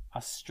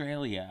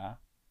Australia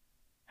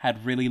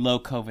had really low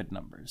COVID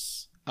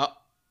numbers? Oh.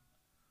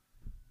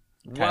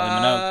 Kylie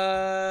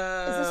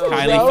Minogue. Is this a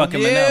Kylie joke? fucking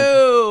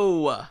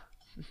Minogue.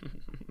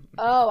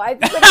 Oh, I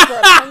was waiting for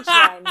a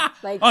punchline.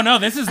 Like, Oh no,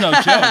 this is no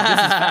joke. This is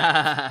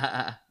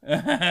fact.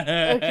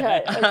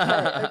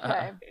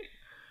 okay.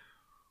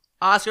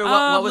 Oscar,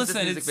 what was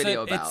listen, this music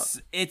video about?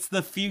 It's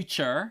the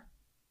future.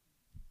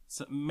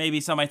 So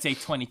maybe some might say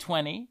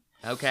 2020.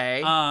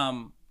 Okay.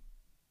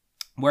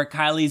 Where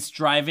Kylie's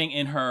driving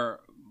in her,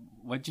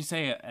 what'd you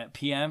say,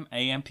 AM,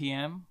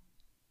 PM?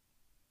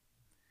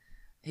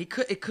 It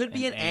could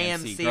be an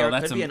AMC Girl, or it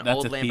that's could be an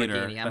old a theater.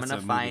 Lamborghini. I'm That's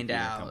gonna a find movie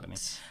theater out. company.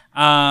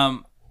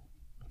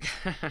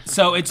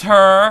 So it's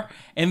her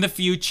in the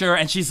future,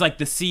 and she's like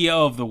the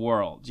CEO of the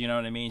world. You know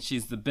what I mean?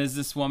 She's the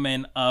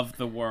businesswoman of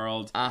the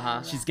world.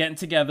 Uh-huh. She's getting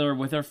together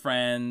with her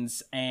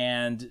friends,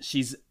 and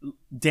she's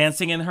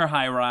dancing in her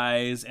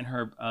high-rise in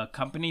her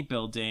company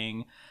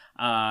building,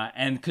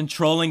 and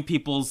controlling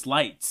people's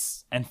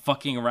lights and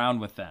fucking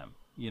around with them.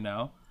 You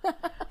know?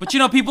 But,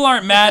 people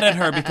aren't mad at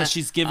her because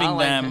she's giving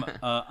them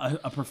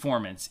a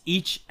performance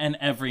each and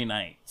every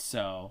night.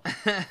 So...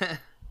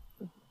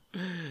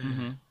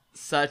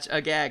 Such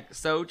a gag.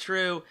 So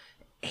true.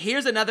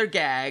 Here's another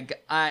gag.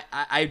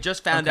 I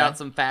just found out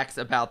some facts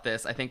about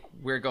this. I think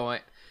we're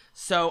going...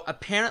 So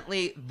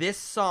apparently this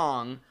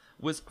song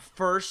was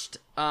first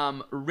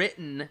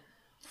written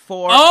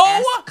for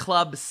S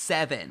Club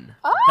 7.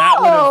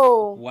 That would have...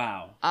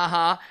 Wow.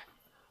 Uh-huh.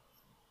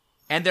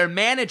 And their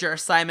manager,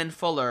 Simon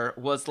Fuller,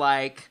 was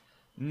like,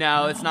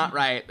 no, it's not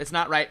right. It's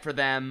not right for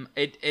them.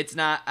 It's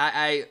not,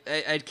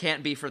 it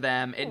can't be for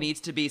them. It needs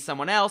to be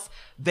someone else.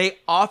 They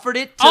offered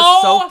it to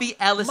Sophie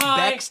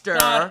Ellis-Bextor.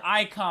 God,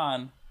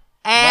 icon.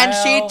 And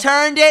she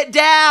turned it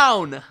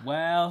down.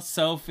 Well,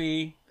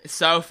 Sophie,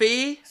 girl.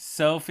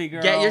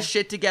 girl. Get your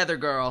shit together,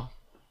 girl.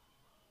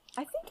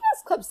 I think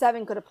S Club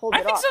 7 could have pulled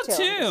it off,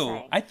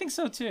 I think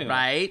so, too.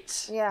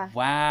 Right? Yeah.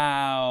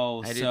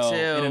 Wow. I do so,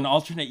 too. in an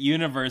alternate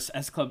universe,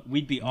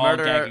 we'd be all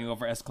gagging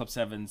over S Club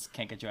 7's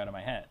Can't Get You Out of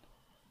My Head.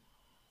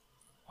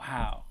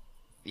 Wow.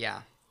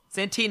 Yeah.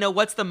 Santina,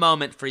 what's the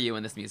moment for you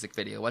in this music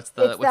video? What's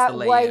the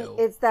lay you?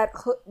 It's that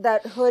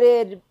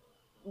hooded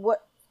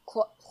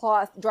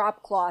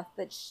drop cloth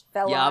that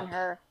fell on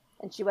her,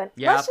 and she went,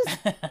 let's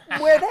just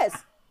wear this.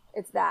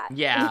 It's that.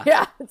 Yeah.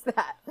 Yeah, it's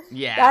that.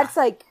 Yeah. That's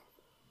like,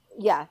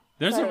 yeah.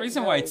 There's a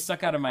reason why it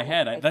stuck out of my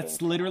head.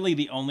 That's literally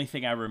the only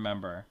thing I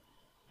remember.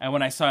 And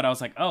when I saw it, I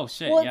was like, oh,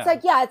 shit, Well,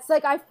 it's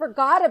like I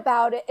forgot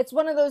about it. It's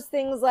one of those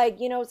things like,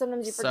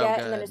 sometimes you forget,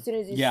 and then as soon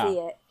as you see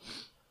it.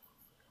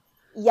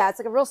 Yeah, it's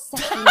like a real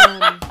second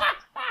one.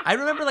 I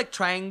remember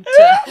trying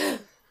to...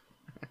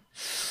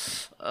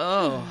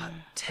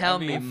 tell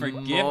me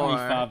forgive more. me,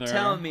 Father.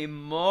 Tell me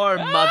more,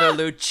 Mother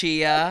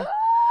Lucia.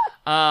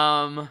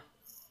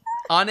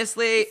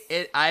 Honestly,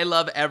 I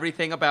love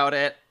everything about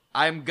it.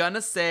 I'm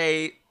gonna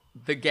say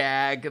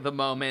the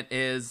moment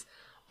is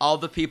all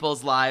the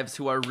people's lives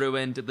who are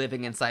ruined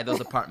living inside those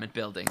apartment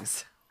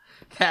buildings.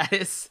 That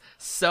is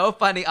so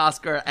funny,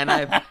 Oscar, and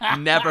I've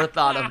never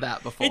thought of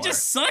that before. It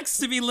just sucks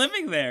to be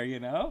living there,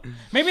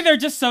 Maybe they're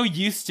just so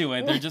used to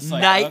it. They're just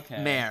like,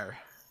 nightmare.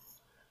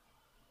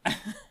 Okay.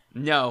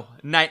 No,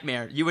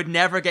 nightmare. You would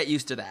never get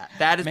used to that.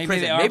 That is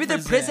prison. Maybe they're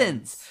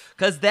prisons.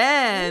 Because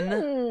then...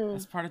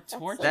 It's part of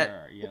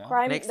torture, the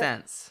crime, makes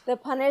sense. The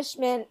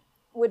punishment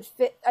would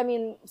fit,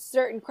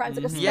 certain crimes,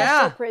 like a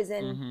special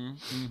prison.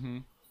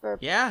 For,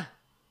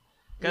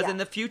 Because in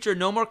the future,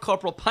 no more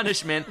corporal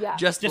punishment,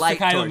 just the light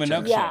Kylie torture.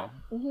 Minogue show.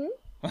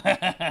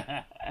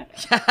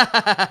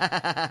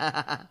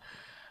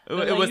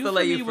 It was the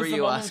lay for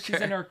you, Oscar.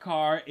 She's in her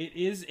car.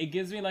 It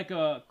gives me like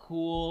a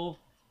cool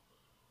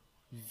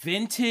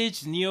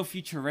vintage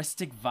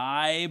neo-futuristic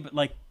vibe,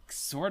 like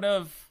sort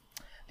of.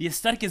 The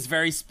aesthetic is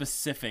very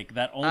specific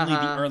that only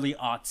the early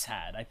aughts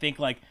had. I think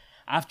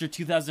after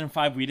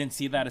 2005, we didn't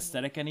see that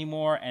aesthetic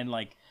anymore. And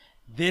like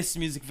this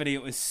music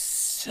video is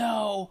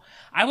so,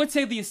 I would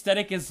say the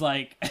aesthetic is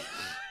like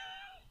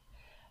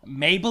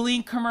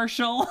Maybelline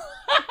commercial.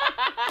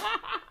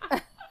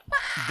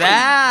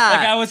 That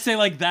like I would say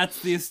like that's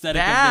the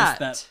aesthetic of this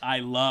that I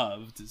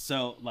loved.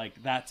 So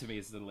like that to me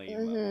is the lady.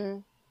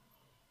 And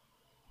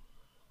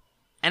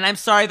I'm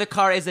sorry the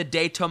car is a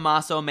De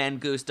Tomaso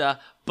Mangusta,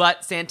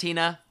 but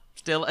Santina,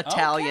 still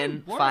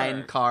Italian, Okay, fine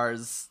word.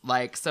 cars.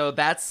 Like, so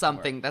that's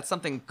something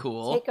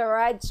cool. Take a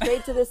ride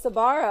straight to the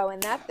Sbarro in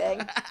that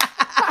thing.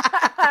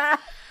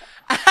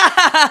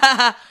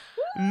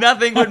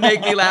 Nothing would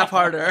make me laugh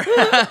harder.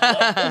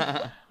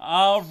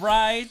 All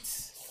right.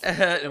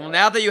 Well,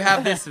 now that you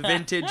have this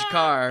vintage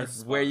car,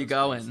 where are you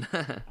going?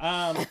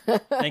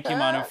 Thank you,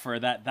 Mano, for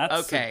that.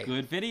 That's Okay. a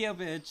good video,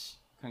 bitch.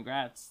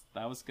 Congrats.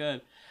 That was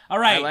good. All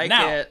right, I like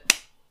now,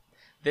 it.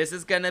 This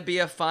is gonna be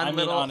a fun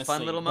little honestly,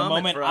 moment the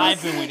moment for us.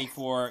 I've been waiting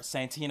for,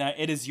 Santina.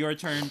 It is your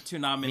turn to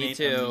nominate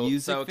Me too. a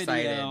music So video.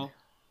 excited.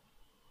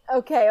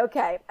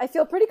 Okay. I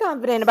feel pretty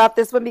confident about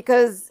this one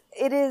because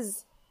it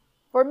is,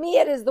 for me,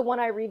 it is the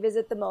one I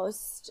revisit the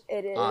most.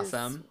 It is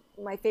Awesome.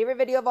 my favorite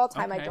video of all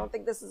time. Okay. I don't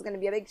think this is going to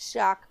be a big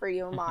shock for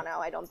you, Mano.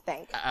 I don't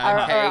think. Okay,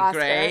 Oscar,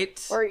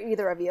 great. Or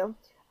either of you.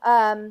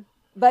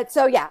 But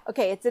so yeah,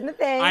 okay, it's in the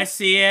thing. I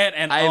see it,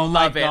 and I oh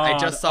my love it. God. I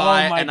just saw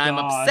it, my and I'm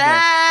God.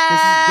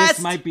 obsessed.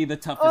 This might be the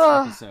toughest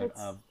episode it's-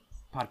 of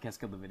Podcast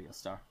Kill the Video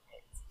Star.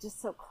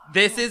 Just so close.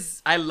 This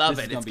is, I love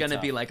This it. is It's gonna be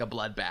gonna be tough. like a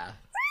bloodbath.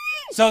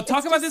 So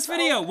talk about just this so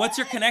video. What's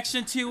your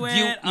connection to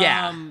it?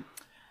 yeah.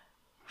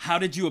 How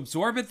did you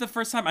absorb it the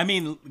first time? I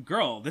mean,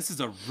 girl, this is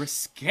a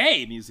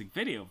risque music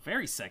video.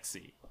 Very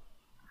sexy.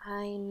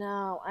 I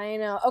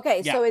know.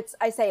 Okay, Yeah. so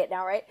I say it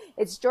now, right?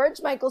 It's George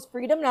Michael's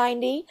Freedom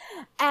 90,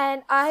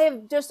 and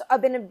I've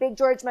been a big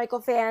George Michael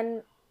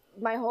fan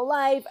my whole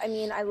life. I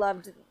mean, I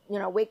loved,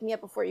 Wake Me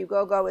Up Before You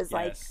Go is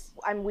like, Yes.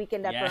 I'm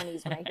Weekend at Yeah.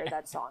 Bernie's when I hear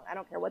that song. I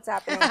don't care what's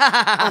happening.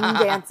 I'm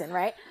dancing,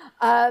 right?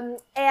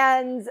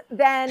 And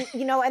then,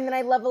 and then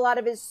I love a lot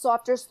of his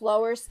softer,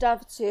 slower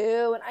stuff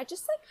too, and I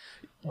just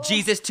like,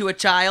 Jesus to a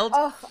child.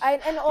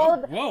 and all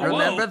of Whoa,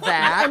 Remember whoa.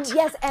 that? and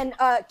yes, and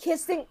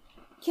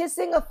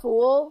kissing a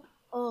fool.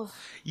 Oh.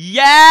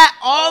 Yeah.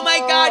 Oh my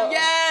God.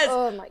 Yes.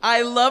 Oh my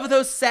I love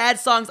those sad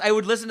songs. I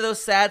would listen to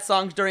those sad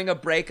songs during a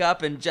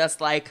breakup and just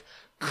like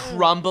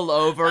crumble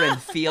over and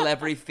feel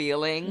every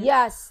feeling.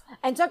 Yes,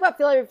 and talk about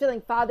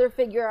feeling father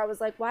figure. I was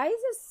like, why is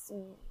this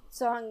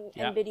song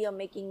Yeah. and video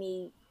making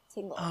me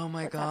tingle? Oh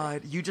my What's God.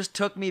 happening? You just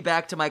took me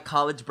back to my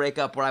college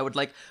breakup where I would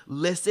like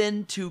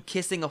listen to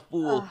Kissing a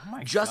Fool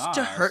my just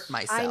to gosh. hurt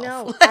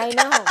myself.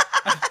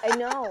 I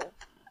know.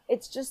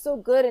 It's just so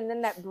good, and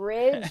then that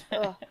bridge.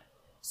 Ugh.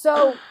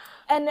 So,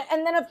 and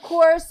then of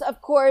course,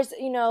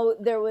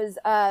 there was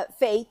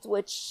Faith,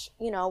 which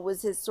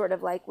was his sort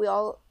of like we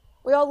all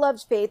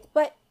loved Faith,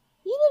 but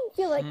he didn't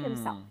feel like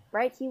himself,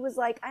 right? He was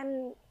like,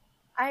 I'm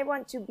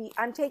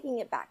taking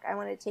it back. I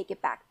want to take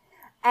it back.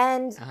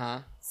 And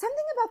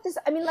something about this,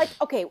 I mean, like,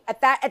 okay, at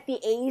the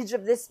age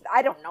of this,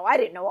 I don't know. I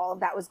didn't know all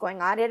of that was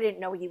going on. I didn't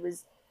know he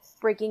was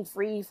breaking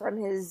free from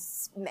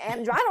his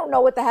man. I don't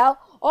know what the hell.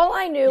 All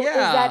I knew is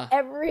that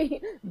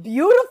every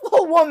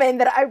beautiful woman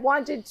that I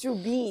wanted to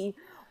be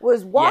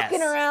was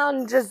walking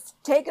around just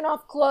taking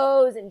off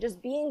clothes and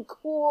just being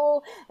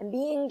cool and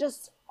being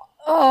just,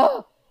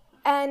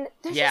 and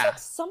there's just like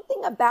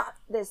something about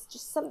this,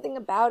 just something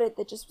about it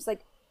that just was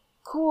like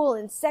cool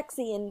and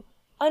sexy and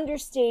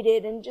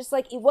understated, and just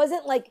like, it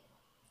wasn't like,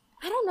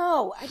 I don't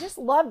know. I just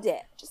loved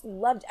it. Just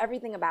loved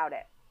everything about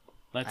it.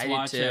 Let's I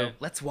watch did too. it.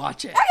 Let's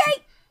watch it.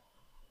 Okay.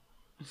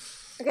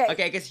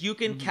 Okay, I guess you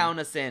can count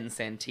us in,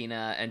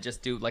 Santina, and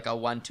just do like a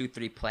 1, 2,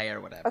 3 play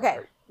or whatever. Okay.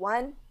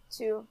 1,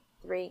 2,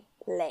 3,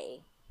 play.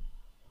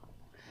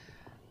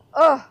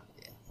 Ugh.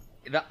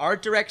 The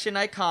art direction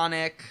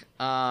iconic.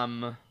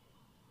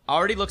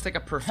 Already looks like a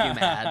perfume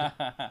ad,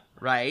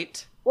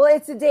 right? Well,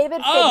 it's a David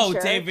Fincher. Oh,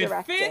 David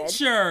directed.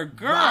 Fincher,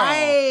 girl.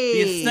 Right.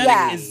 The aesthetic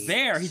Yes. is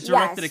there. He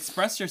directed Yes.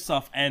 Express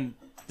Yourself, and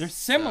they're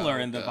similar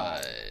in the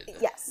vibe. Good.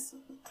 Yes.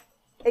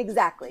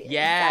 Exactly.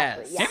 Yes.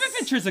 Exactly. David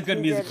Fincher's a good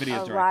He music did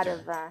video a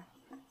director. lot of,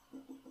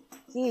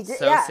 he did,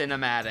 So yeah.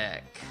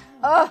 cinematic.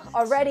 Oh,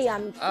 already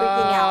I'm freaking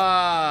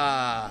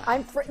out.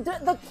 I'm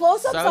the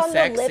close-ups So on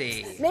sexy.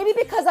 the lips. Maybe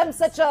because I'm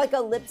such a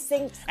lip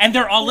sync. And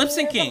they're all lip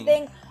queen or syncing.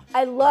 something.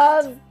 I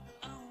love.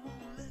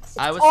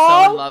 I was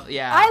all, so in love.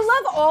 Yeah.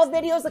 I love all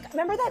videos. Like,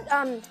 remember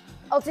that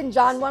Elton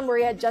John one where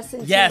he had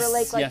Justin Yes,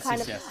 Timberlake, like yes, kind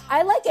yes, of. yes.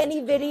 I like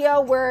any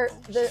video where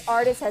the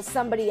artist has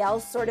somebody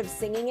else sort of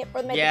singing it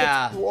for them. I think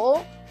Yeah. it's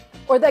cool.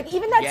 Or like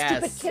even that Yes.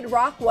 stupid Kid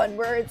Rock one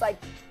where it's like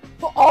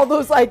all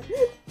those like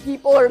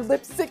people are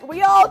lip sync.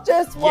 We all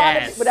just want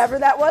Yes. whatever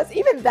that was.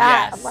 Even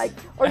that, Yes. I'm like,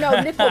 or no,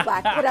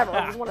 Nickelback, whatever.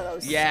 It was one of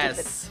those.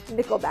 Yes.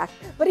 Stupid Nickelback.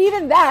 But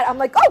even that, I'm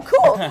like, oh,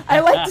 cool. I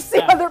like to see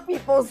other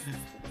people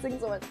sing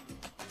so much.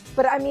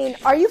 But I mean,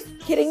 are you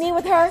kidding me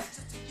with her?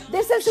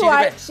 This is who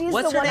she's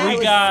What's the her one name?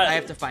 We got- I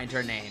have to find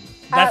her name.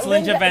 That's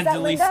Linda- Linda is that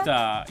Linda?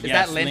 Evangelista. Is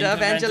Yes, that Linda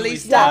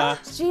Evangelista? Yeah,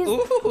 she's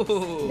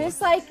Ooh. this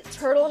like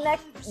turtleneck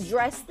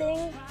dress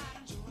thing.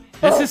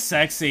 This is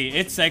sexy.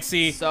 It's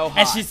sexy. So hot.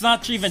 And she's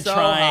not even So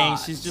trying.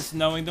 hot. She's just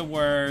knowing the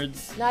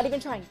words. Not even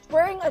trying.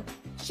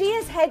 She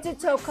is head to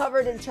toe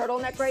covered in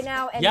turtleneck right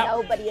now, and Yep.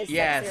 nobody is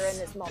Yes. sexier in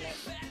this moment.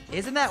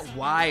 Isn't that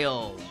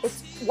wild?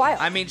 It's wild.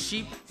 I mean,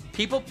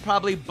 people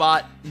probably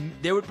bought.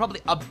 There were probably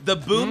the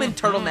boom in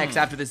turtlenecks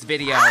after this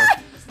video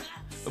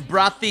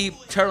brought the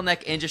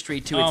turtleneck industry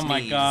to its Oh my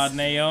knees. God,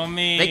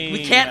 Naomi.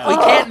 We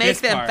can't make This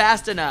them part.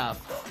 fast enough.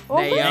 Oh,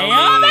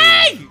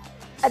 Naomi!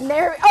 And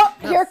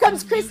here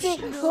comes Christy,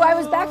 who I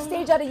was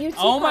backstage at a UT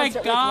Oh my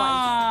concert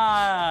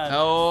God.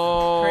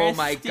 Oh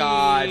my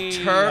God,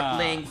 Christy.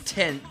 turtling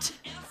tint.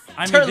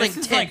 I mean, Turtling this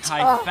is tint.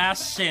 like high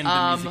fashion,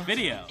 the music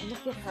video. with one.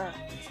 Look at her.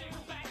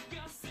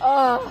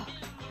 Oh,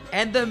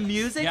 And the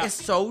music Yeah. is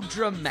so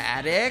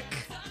dramatic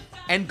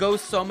and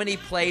goes so many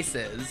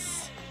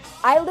places.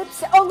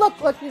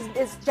 look,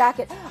 his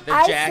jacket.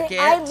 The jacket.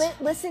 I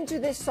listen to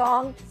this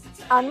song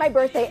on my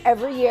birthday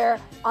every year,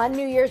 on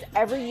New Year's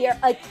every year.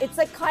 Like, it's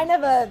like kind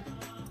of a,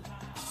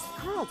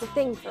 I don't know, it's a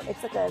thing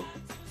it's like a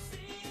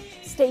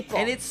staple.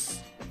 And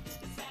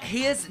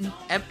he is,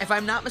 if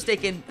I'm not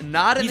mistaken,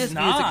 not in He's this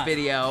music not.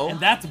 video. And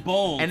that's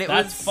bold. And it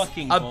that's was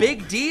fucking a bold.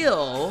 big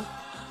deal.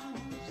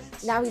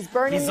 Now he's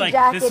burning He's the like,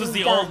 jacket. this was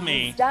He's the old done.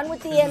 me. He's done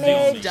with the This is the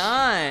old image. me.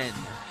 Done.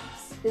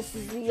 This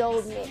is the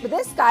old me. But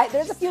this guy,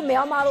 there's a few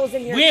male models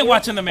in here. We ain't too.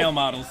 watching the male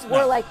models.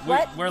 We're No. like,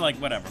 what? We're like,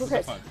 whatever. Who What the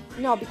cares? fuck?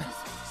 No, because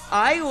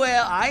I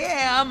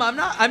am. I'm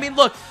not. I mean,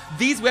 look,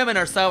 these women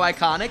are so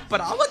iconic, but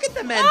I'll look at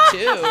the men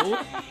too.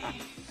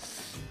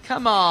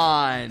 Come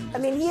on. I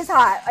mean, he's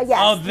hot. Yes.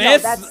 Oh, No,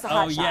 this? that's a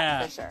hot Oh, shot,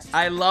 yeah. for sure.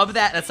 I love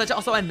that. That's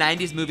also a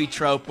 90s movie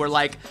trope where,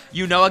 like,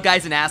 you know a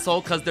guy's an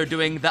asshole because they're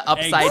doing the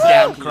upside down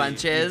Exactly,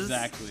 crunches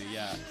Exactly,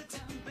 yeah.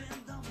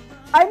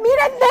 I mean,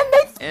 and then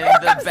they in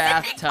the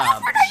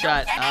bathtub.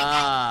 Shut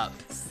up.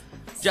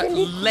 Just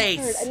Cindy lace,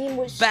 Crawford. I mean,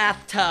 was she-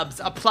 bathtubs,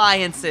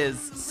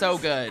 appliances. So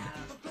good.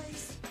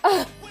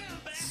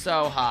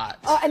 So hot.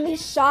 Oh, and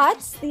these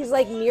shots, these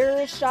like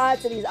mirror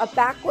shots, and these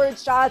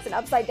backwards shots and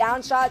upside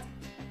down shots.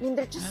 I mean,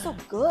 they're just so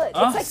good.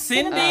 Oh, it's like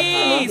Cindy!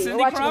 cinema. We're Cindy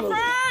watching a movie.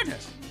 Crawford!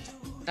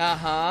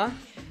 Uh-huh.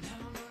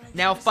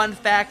 Now, fun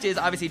fact is,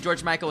 obviously,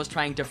 George Michael was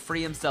trying to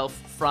free himself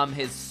from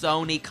his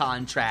Sony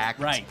contract.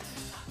 Right.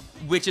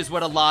 Which is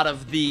what a lot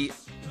of the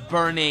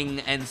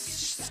burning and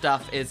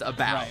stuff is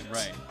about.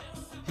 Right.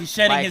 He's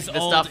shedding Like his the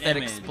old stuff that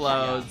image.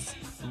 explodes.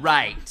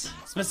 Right.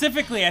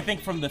 Specifically, I think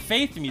from the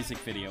Faith music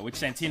video, which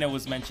Santina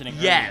was mentioning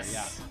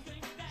Yes.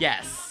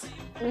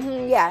 earlier.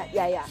 Yes.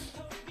 Yeah.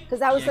 Because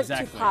that was Yeah, like too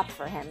exactly. pop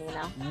for him, you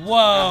know.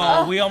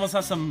 Yeah. Whoa, we almost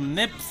have some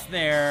nips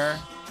there.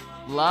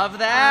 Love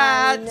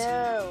that. I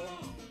know.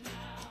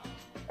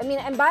 I mean,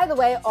 and by the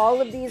way,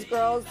 all of these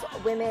girls,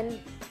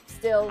 women,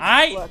 still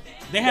look.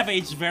 They have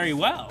aged very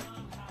well.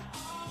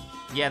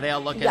 Yeah, they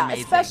all look Yeah,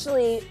 amazing.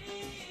 especially,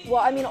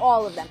 well, I mean,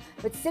 all of them.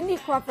 But Cindy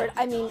Crawford,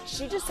 I mean,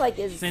 she just like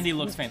is Cindy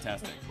looks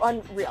fantastic.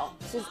 unreal.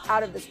 She's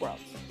out of this world.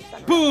 She's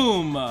unreal.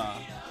 Boom!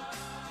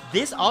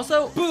 This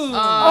also. Boom.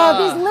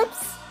 Oh, these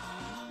lips.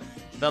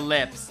 The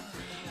lips.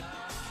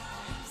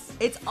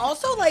 It's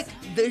also like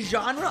the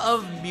genre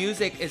of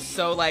music is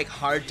so like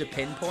hard to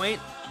pinpoint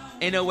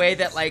in a way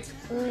that like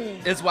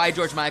is why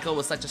George Michael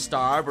was such a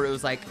star, where it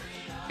was like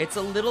it's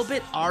a little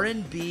bit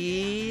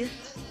R&B,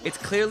 it's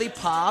clearly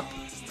pop.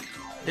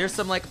 There's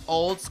some like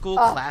old school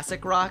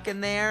classic rock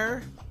in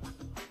there.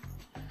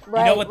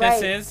 Right, You know what right.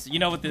 this is? You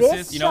know what this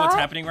This is? You know what's shot?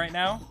 happening right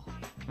now?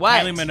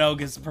 What? Kylie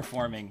Minogue is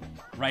performing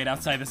right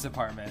outside this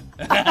apartment.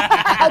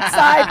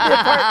 Outside the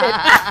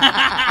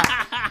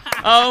apartment.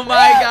 Oh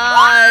my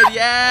god,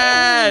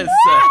 yes!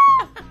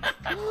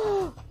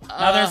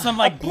 Now there's some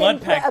like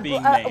blood pinpoint- pack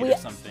being a- made we- or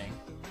something.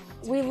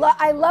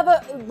 I love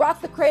a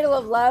Rock the Cradle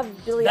of Love.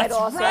 Billy That's Idol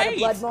also had a right.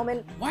 blood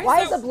moment.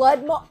 Why is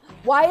that-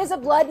 Why is a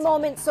blood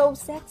moment so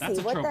sexy? That's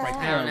a what trope the right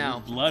hell? there. I don't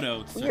know. Blood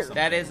oaths. or Weird. something.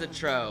 That is a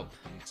trope.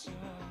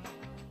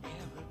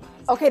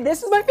 Okay,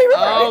 this is my favorite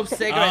Oh, part.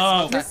 cigarette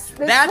Oh. smoke. This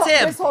That's whole-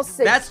 him. this whole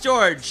scene. That's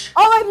George.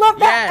 Oh, I love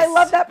that. Yes. I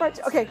love that part.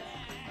 Okay.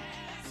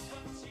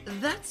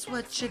 That's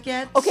what you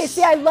get. Okay,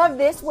 see, I love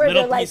this where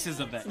Little they're like pieces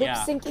of it, lip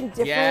yeah. syncing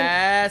different.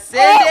 Yes,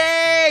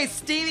 Cindy!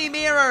 Steamy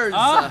mirrors.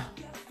 Ah.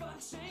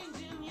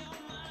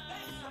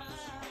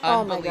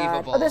 Oh my god.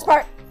 Unbelievable. Oh, this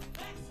part.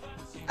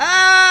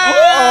 Ah!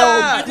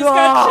 Oh, I just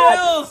got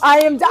chills.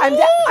 I'm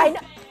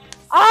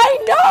I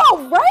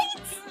know, right?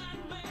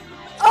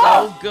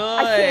 So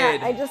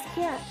good. I just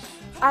can't.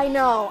 I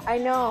know.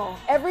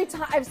 Every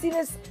time I've seen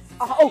this.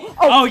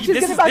 Oh, she's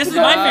this about is to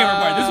my go. favorite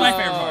part. This is my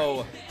favorite part.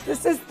 Oh,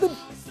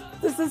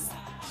 This is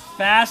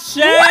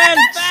Fashion!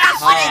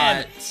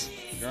 hot.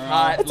 Girl.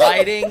 Hot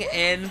lighting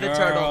in the Girl.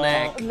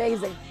 turtleneck.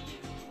 amazing.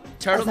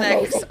 Turtlenecks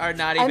amazing. are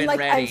not I'm even like,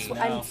 ready.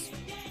 No.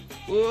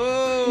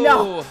 Ooh.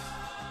 No.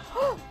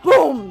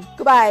 Boom.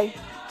 Goodbye.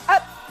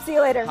 Up. See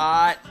you later.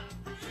 Hot.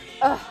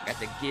 Ugh. Got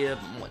to give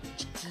 'em what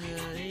you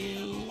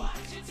take. I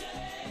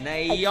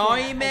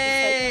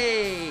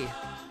Naomi.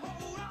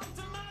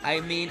 I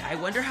mean, I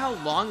wonder how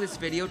long this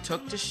video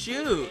took to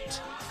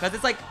shoot. Because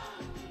it's like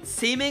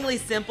seemingly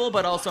simple,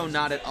 but also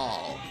not at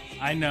all.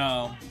 I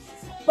know.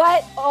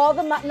 But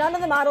none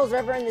of the models are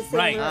ever in the same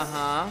Right.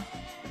 room.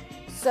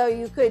 So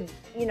you could,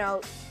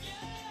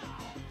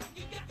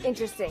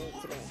 interesting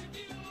to me.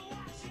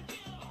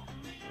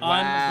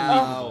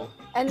 Unbelievable.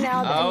 And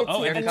now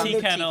here and comes the the tea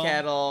tea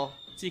kettle.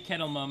 Tea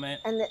kettle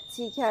moment. And the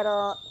tea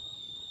kettle,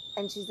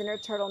 and she's in her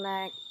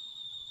turtleneck,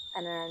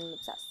 and I'm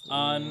obsessed.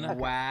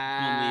 Unbelievable. Wow.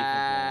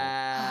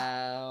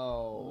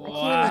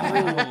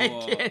 I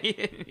can't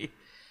even.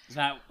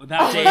 That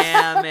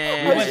Damn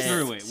it. We went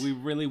through it. We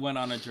really went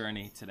on a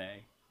journey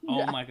today.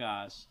 Oh my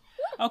gosh.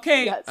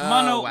 Okay, Yes.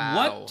 Mano, Oh, wow.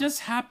 what just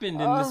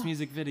happened in this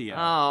music video?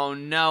 Oh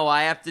no,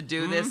 I have to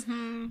do this.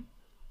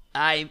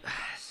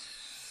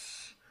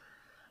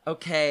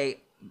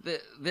 Okay,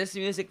 this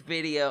music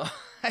video.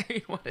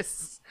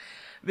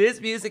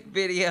 This music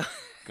video.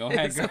 Go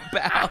ahead. Is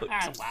about.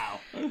 Wow.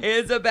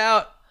 Is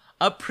about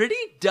a pretty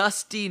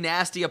dusty,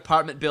 nasty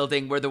apartment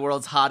building where the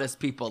world's hottest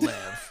people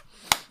live.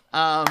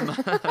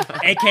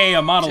 AKA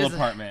a model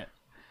apartment.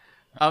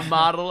 A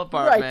model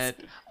apartment.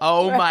 Right.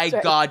 Oh my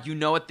Right. God, you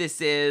know what this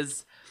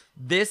is?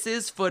 This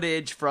is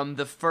footage from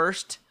the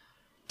first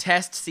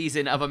test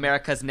season of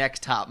America's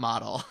Next Top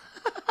Model.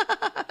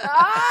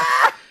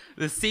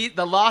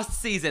 The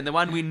lost season, the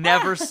one we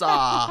never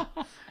saw.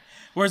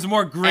 Where's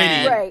more gritty?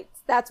 And- Right.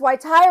 That's why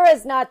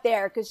Tyra's not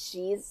there, because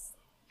she's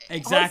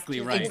Exactly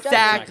hosting. right.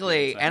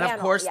 Exactly. And of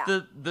Panel, course, yeah.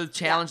 the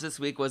challenge this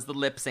week was the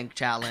lip sync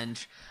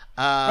challenge.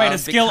 Right, a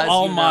skill because,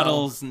 all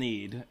models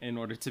need in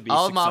order to be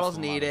all successful models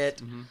need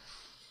it. Mhm.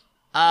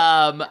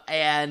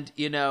 And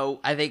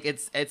I think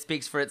it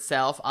speaks for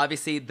itself.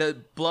 Obviously,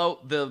 the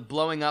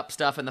blowing up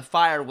stuff and the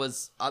fire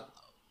was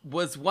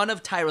one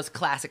of Tyra's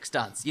classic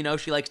stunts.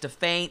 She likes to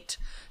faint.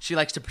 She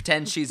likes to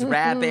pretend she's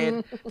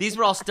rabid. These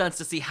were all stunts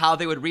to see how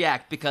they would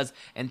react, because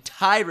in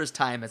Tyra's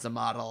time as a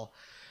model,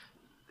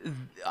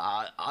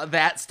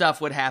 that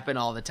stuff would happen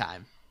all the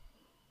time.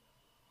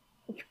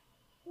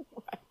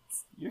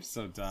 You're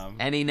so dumb.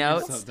 Any You're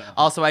notes? so dumb.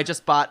 Also, I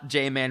just bought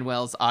Jay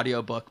Manuel's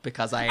audiobook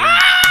because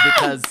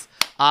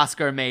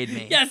Oscar made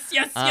me. Yes.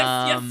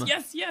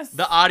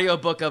 The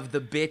audiobook of The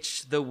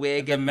Bitch, The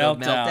Wig, The and meltdown.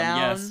 The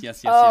Meltdown.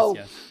 Yes. Oh.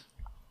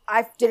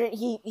 I didn't.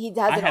 He has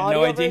I an had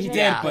audio no idea he version? did,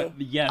 Yeah. but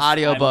yes,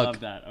 Audiobook. I love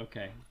that.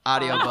 Okay.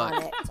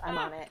 Audiobook. I'm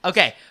on it.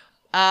 Okay.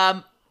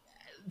 Add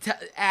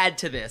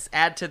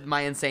to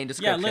my insane Yeah,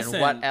 description.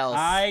 listen. What else?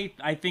 I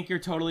think you're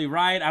totally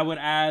right. I would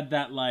add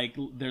that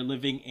they're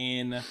living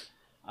in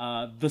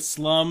the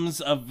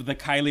slums of the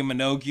Kylie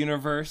Minogue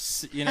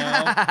universe.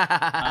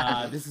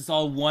 This is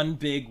all one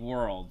big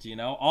world.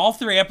 All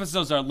 3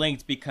 episodes are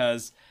linked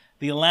because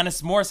the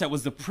Alanis Morissette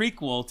was the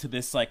prequel to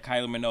this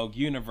Kylie Minogue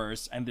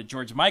universe, and the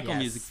George Michael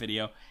music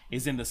video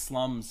is in the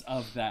slums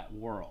of that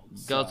world.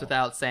 Goes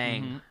without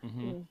saying.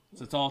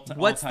 So it's all.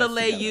 What's all the ties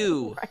lay together.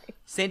 you?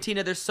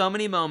 Santina, there's so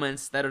many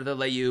moments that are the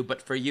lay you,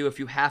 but for you, if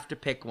you have to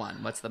pick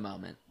one, what's the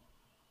moment?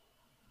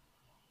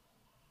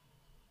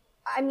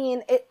 I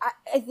mean,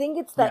 I think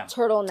it's that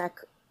turtleneck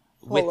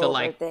With the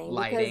pullover thing,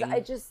 lighting. because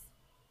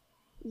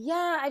I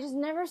just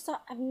never saw.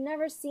 I've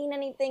never seen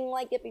anything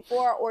like it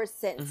before or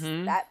since.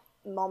 That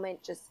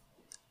moment just.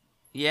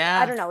 Yeah.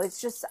 I don't know. It's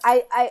just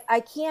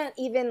I can't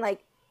even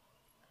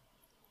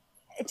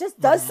it just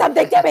does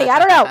something to me. I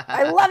don't know.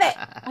 I love it.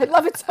 I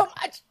love it so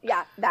much.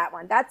 Yeah, that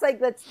one. That's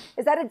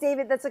is that a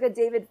David? That's like a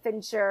David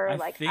Fincher.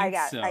 I think so, I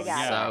got So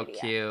an idea.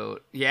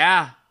 cute.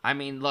 Yeah. I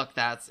mean, look,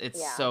 it's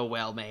Yeah. so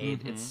well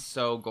made. It's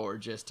so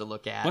gorgeous to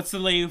look at. What's the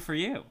lay you for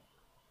you?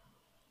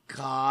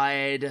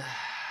 God,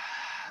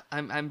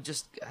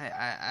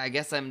 I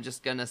guess I'm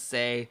just gonna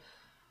say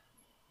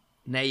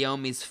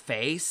Naomi's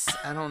face.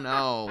 I don't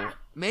know.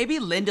 Maybe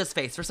Linda's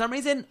face. For some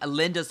reason,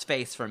 Linda's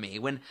face for me.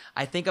 When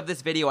I think of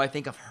this video, I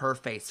think of her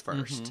face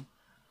 1st.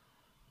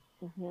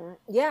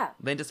 Yeah.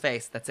 Linda's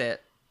face. That's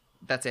it.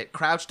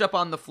 Crouched up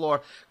on the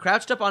floor.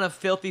 Crouched up on a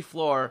filthy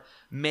floor,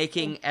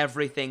 making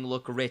everything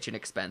look rich and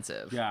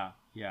expensive. Yeah.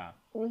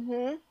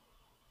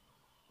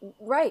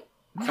 Right.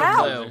 No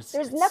How? clue. There's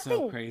It's nothing.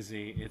 so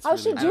crazy. It's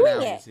How's really she doing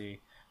crazy.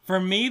 For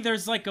me,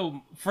 there's a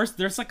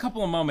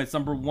couple of moments.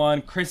 Number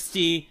one,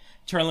 Christy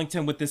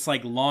Turlington with this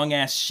long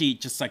ass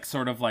sheet, just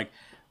sort of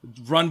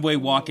runway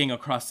walking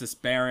across this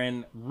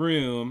barren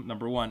room.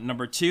 Number one.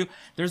 Number two,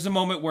 there's a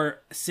moment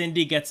where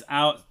Cindy gets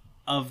out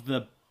of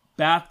the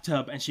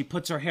bathtub and she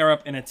puts her hair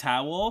up in a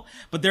towel,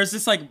 but there's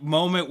this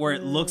moment where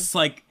it looks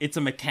like it's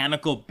a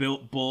mechanical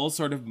built bull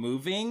sort of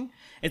moving.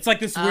 It's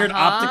this weird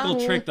optical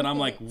trick that I'm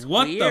what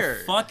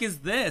weird. the fuck is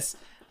this?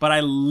 But I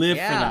live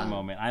for Yeah. that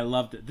moment. I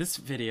loved it. This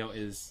video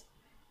is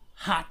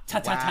hot.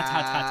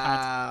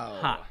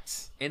 Hot.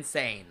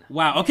 Insane.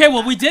 Wow. Okay,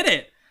 well, we did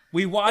it.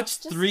 We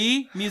watched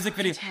 3 music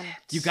videos.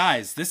 You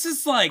guys, this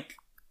is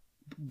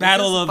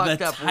Battle of the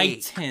fucked up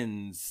week.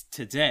 Titans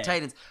today.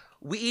 Titans.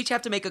 We each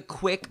have to make a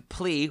quick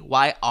plea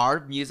why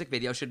our music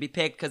video should be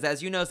picked, because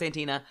as you know,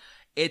 Santina,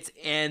 it's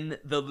in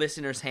the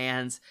listeners'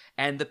 hands,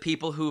 and the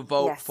people who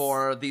vote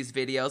for these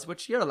videos,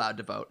 which you're allowed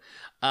to vote,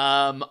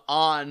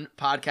 on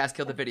Podcast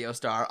Kill the Video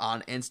Star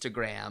on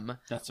Instagram.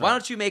 That's Why right.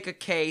 don't you make a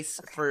case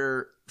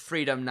for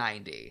Freedom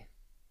 90?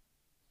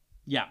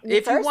 Yeah.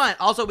 If you first? want.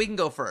 Also, we can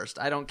go first.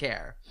 I don't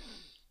care.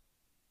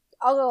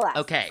 I'll go last.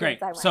 Okay. Great.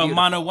 Since I So, went.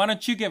 Mano, why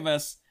don't you give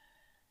us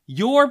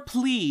your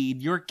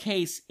plead, your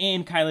case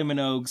in Kylie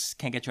Minogue's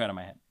Can't Get You Out of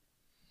My Head?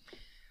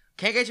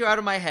 Can't Get You Out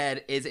of My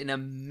Head is an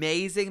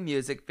amazing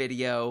music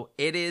video.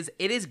 It is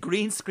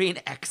green screen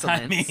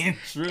excellence. I mean,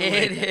 truly.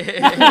 It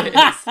is.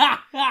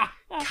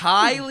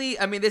 Kylie,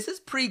 I mean, this is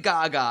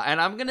pre-Gaga,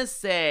 and I'm going to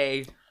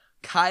say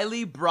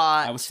Kylie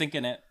I was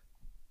thinking it.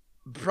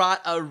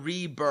 brought a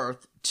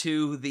rebirth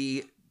to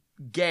the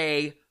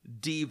gay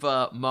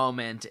diva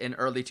moment in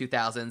early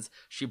 2000s.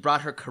 She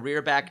brought her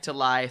career back to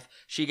life.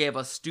 She gave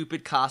us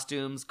stupid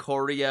costumes,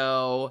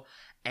 choreo,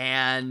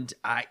 and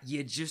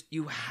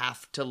you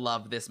have to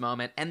love this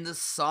moment. And the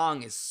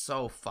song is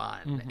so fun.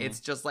 Mm-hmm. It's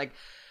just like,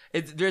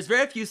 there's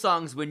very few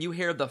songs when you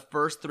hear the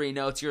first three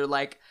notes, you're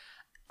like,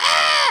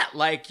 ah!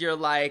 Like, you're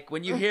like,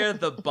 when you hear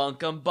the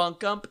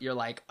bunkum, you're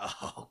like,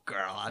 oh,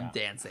 girl, I'm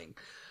dancing.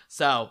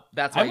 So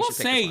that's why I you will should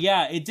pick say, this one.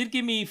 yeah, it did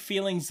give me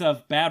feelings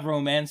of Bad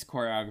Romance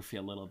choreography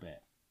a little bit.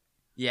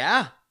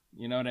 Yeah,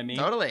 You know what I mean?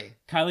 totally.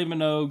 Kylie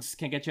Minogue's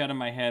Can't Get You Out of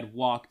My Head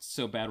walked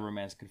so Bad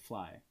Romance could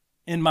fly,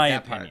 in my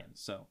That part. opinion.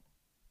 So,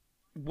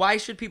 Why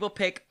should people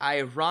pick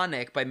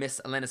Ironic by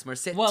Miss Alanis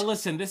Morissette? well,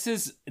 listen, this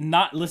is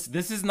not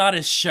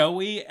as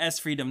showy as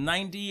Freedom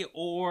 90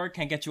 or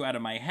Can't Get You Out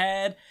of My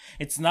Head.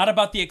 It's not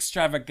about the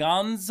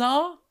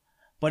extravaganza,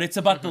 but it's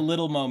about the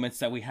little moments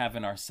that we have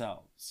in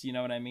ourselves. You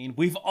know what I mean?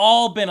 We've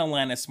all been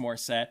Alanis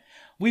Morissette.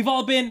 We've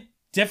all been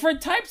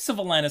different types of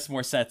Alanis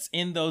Morissettes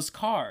in those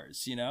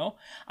cars, you know?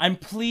 I'm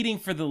pleading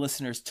for the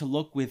listeners to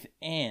look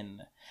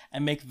within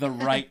and make the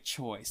right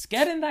choice.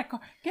 Get in that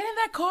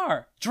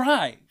car.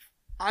 Drive.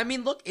 I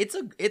mean, look, it's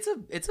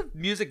a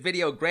music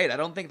video grade. I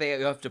don't think they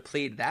have to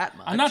plead that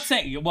much. I'm not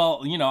saying,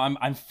 well, you know,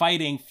 I'm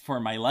fighting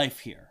for my life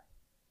here.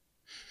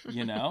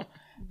 You know?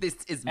 This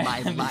is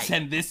my life.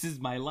 And this is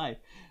my life.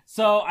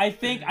 So I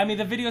think, I mean,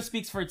 the video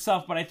speaks for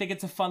itself, but I think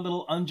it's a fun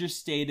little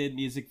understated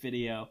music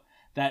video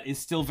that is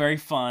still very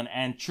fun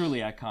and truly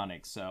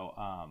iconic. So,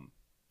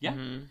 yeah.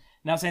 Mhm.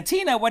 Now,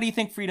 Santina, what do you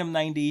think Freedom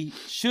 90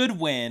 should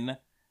win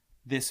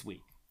this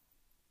week?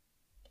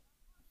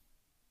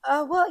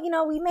 Well, you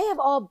know, we may have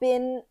all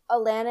been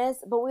Alanis,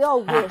 but we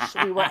all wish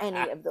we were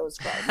any of those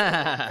girls.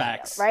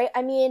 Facts. Right?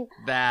 I mean,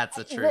 That's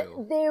a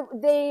true.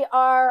 they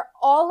are,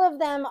 all of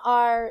them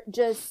are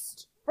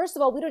just, first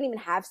of all, we don't even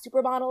have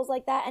supermodels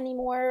like that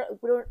anymore.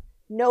 We don't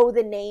know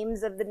the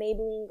names of the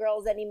Maybelline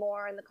girls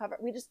anymore in the cover.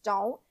 We just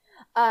don't.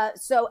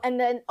 So, and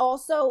then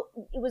also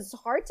it was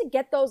hard to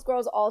get those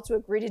girls all to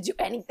agree to do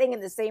anything in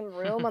the same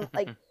room. I'm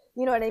like,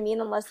 you know what I mean?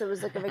 Unless it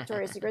was like a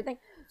Victoria's Secret thing.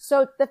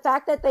 So the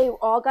fact that they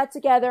all got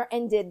together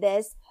and did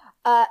this,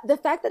 the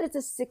fact that it's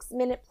a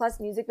 6-minute plus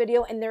music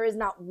video and there is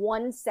not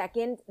 1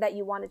 second that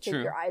you want to take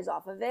True. your eyes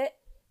off of it,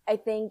 I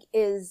think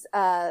is,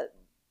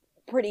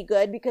 pretty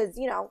good because,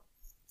 you know,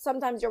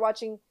 sometimes you're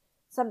watching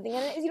something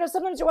and, you know,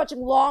 sometimes you're watching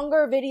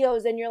longer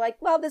videos and you're like,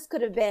 well, this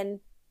could have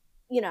been,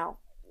 you know,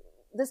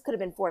 this could have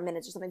been 4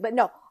 minutes or something, but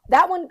no,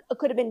 that one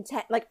could have been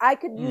 10. Like I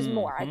could use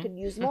more. I could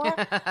use more.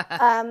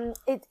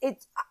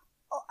 It's,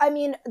 I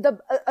mean,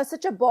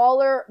 such a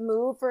baller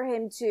move for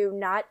him to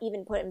not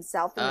even put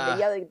himself in the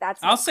video. Like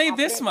that's. I'll say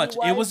this much.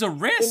 It was a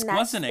risk,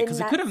 wasn't it?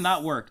 Because it could have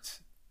not worked.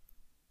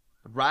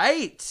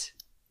 Right.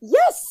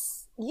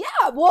 Yes. Yeah.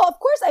 Well, of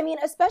course. I mean,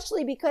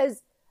 especially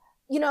because,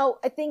 you know,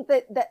 I think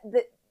that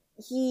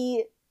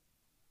he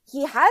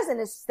has an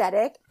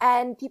aesthetic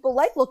and people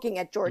like looking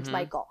at George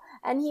Michael.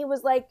 And he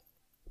was like,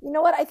 you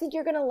know what? I think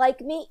you're going to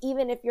like me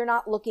even if you're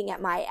not looking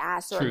at my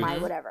ass or my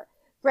whatever.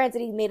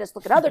 Granted, he made us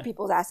look at other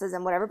people's asses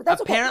and whatever, but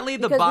that's Apparently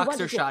okay. the because we boxer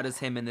wanted to. shot is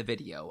him in the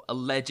video.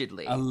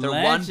 Allegedly. The one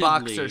Allegedly.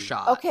 boxer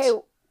shot. Okay.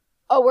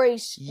 Oh, where he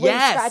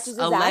Yes, scratches his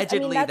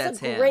allegedly ass. I mean,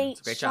 that's a him. great, It's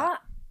a great shot. shot.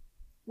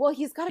 Well,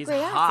 he's got a He's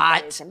great ass. hot.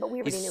 If that is him, but we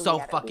already He's knew so he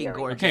had it. fucking We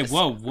already gorgeous.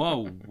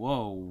 Okay,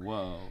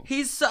 whoa.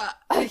 He's Yeah.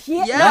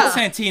 yeah. Let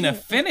Santina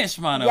finish,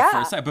 Mano, for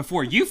Yeah. a second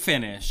before you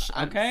finish.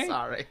 Okay. I'm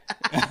sorry.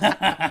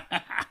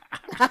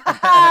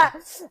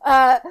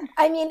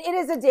 I mean, it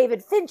is a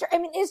David Fincher. I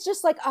mean, it's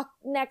just like a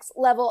next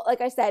level.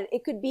 Like I said,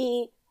 it could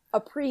be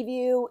a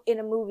preview in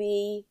a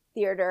movie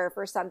theater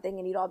for something,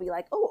 and you'd all be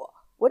like, "Oh,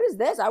 what is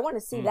this? I want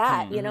to see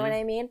that." You know what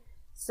I mean?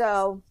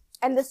 So,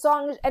 and the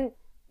song, and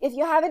if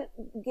you haven't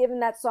given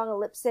that song a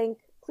lip sync,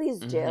 please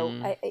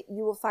do.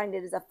 You will find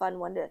it is a fun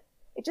one to.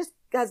 It just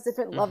has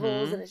different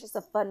levels, and it's just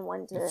a fun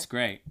one to. It's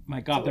great. My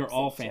God, they're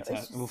all lip sync to.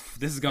 It's fantastic. just- Oof,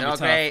 this is gonna be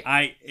They're tough.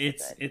 great.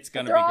 It's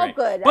gonna They're be all great.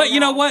 good, I But you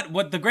know know. what?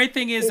 What the great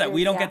thing is It that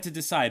we is, don't yeah. get to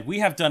decide. We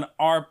have done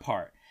our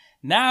part.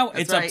 Now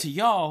it's up right. to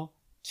y'all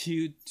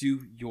to do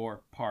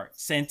your part.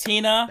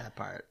 Santina, That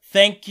part.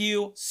 thank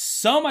you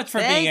so much for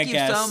being a Thank you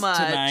guest so much.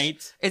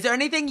 tonight. Is there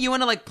anything you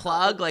want to like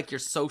plug, like your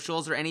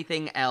socials or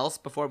anything else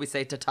before we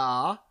say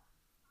ta-ta?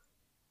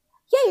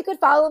 Yeah, you could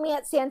follow me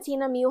at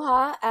Santina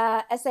Muha,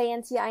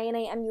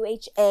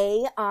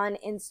 SantinaMuha on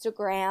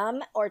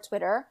Instagram or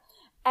Twitter.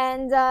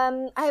 And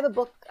I have a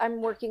book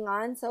I'm working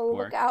on, so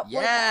look out for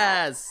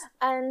that. Yes.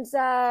 And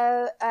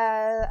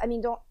I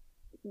mean, don't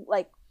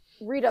like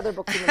read other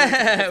books in the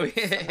meantime,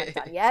 because I'm not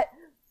done yet,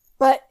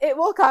 but it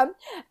will come.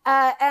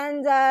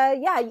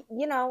 Yeah,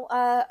 you know,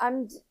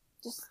 I'm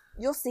just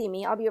You'll see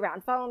me. I'll be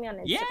around. Follow me on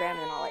Instagram,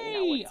 and I'll let you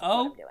know what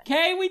I'm doing.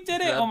 Okay, we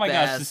did it. The Oh my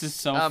gosh, this best. is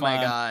so Oh fun. my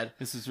God.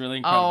 This is really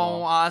incredible.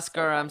 Oh,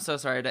 Oscar, I'm so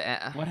sorry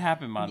to. What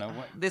happened, Mano?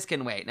 What? This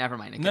can wait. Never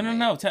mind.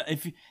 No.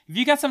 If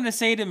you got something to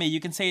say to me, you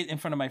can say it in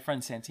front of my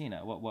friend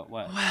Santina. What?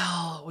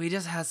 Well, we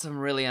just had some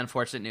really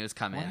unfortunate news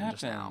come What in happened?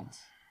 just now.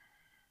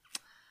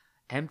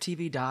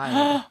 MTV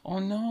died. Oh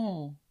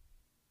no!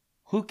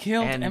 Who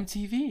killed And-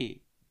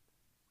 MTV?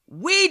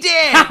 We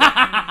did! No!